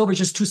 But silver is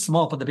just too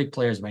small for the big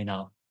players right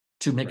now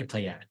to make it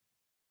play out.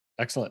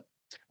 Excellent.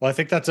 Well, I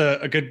think that's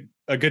a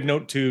good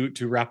note to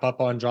wrap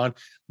up on, John.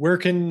 Where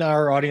can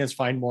our audience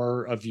find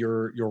more of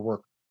your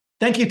work?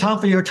 Thank you, Tom,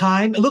 for your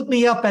time. Look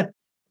me up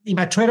in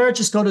my Twitter.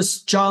 Just go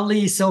to John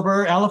Lee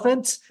Silver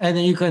Elephant, and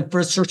then you can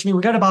first search me.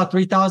 We got about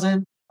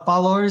 3,000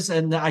 followers,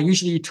 and I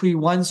usually tweet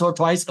once or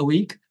twice a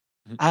week.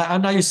 I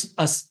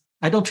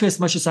don't tweet as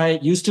much as I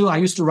used to. I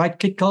used to write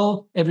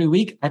Kitco every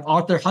week. I've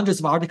authored hundreds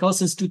of articles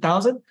since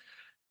 2000.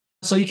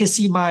 So you can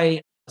see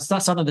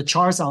some of the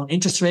charts on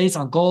interest rates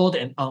on gold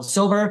and on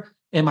silver.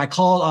 And my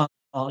call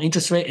on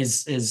interest rate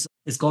is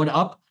going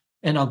up.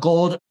 And on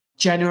gold,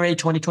 January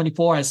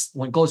 2024,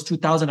 when gold's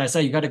 2,000, I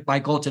say you got to buy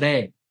gold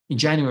today in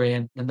January.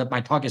 And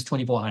my target is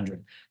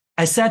 2,400.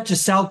 I said to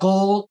sell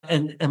gold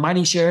and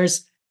mining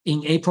shares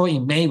in April,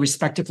 in May,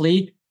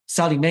 respectively,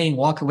 selling May and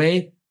walk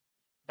away.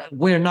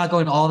 We're not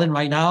going all in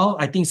right now.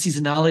 I think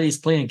seasonality is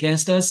playing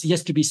against us. Yet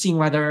to be seen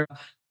whether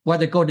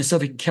gold and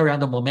silver can carry on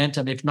the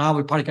momentum. If not,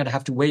 we're probably going to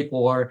have to wait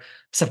for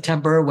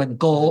September when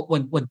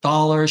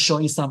dollar is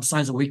showing some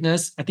signs of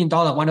weakness. I think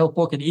dollar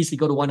 104 can easily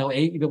go to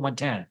 108, even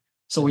 110.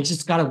 So we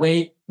just got to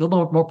wait a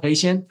little more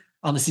patient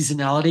on the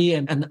seasonality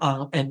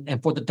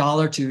and for the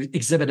dollar to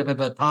exhibit a bit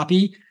of a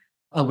toppy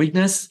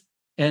weakness.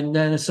 And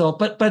then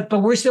but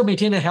we're still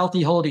maintaining a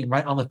healthy holding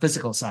right on the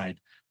physical side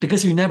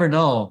because you never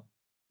know.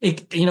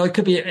 It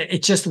could be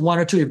it's just one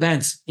or two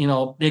events.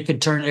 It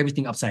could turn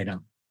everything upside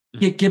down,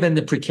 given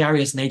the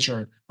precarious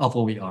nature of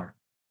where we are.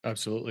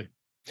 Absolutely.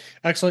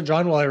 Excellent,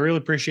 John. Well, I really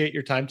appreciate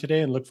your time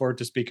today and look forward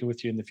to speaking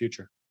with you in the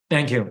future.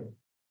 Thank you.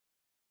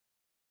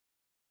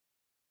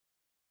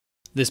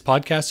 This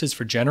podcast is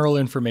for general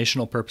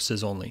informational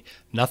purposes only.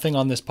 Nothing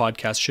on this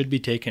podcast should be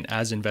taken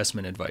as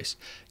investment advice.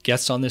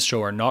 Guests on this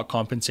show are not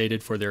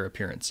compensated for their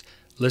appearance.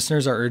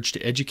 Listeners are urged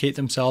to educate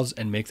themselves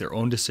and make their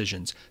own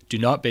decisions. Do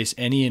not base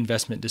any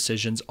investment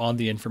decisions on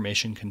the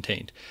information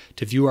contained.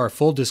 To view our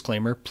full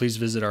disclaimer, please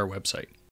visit our website.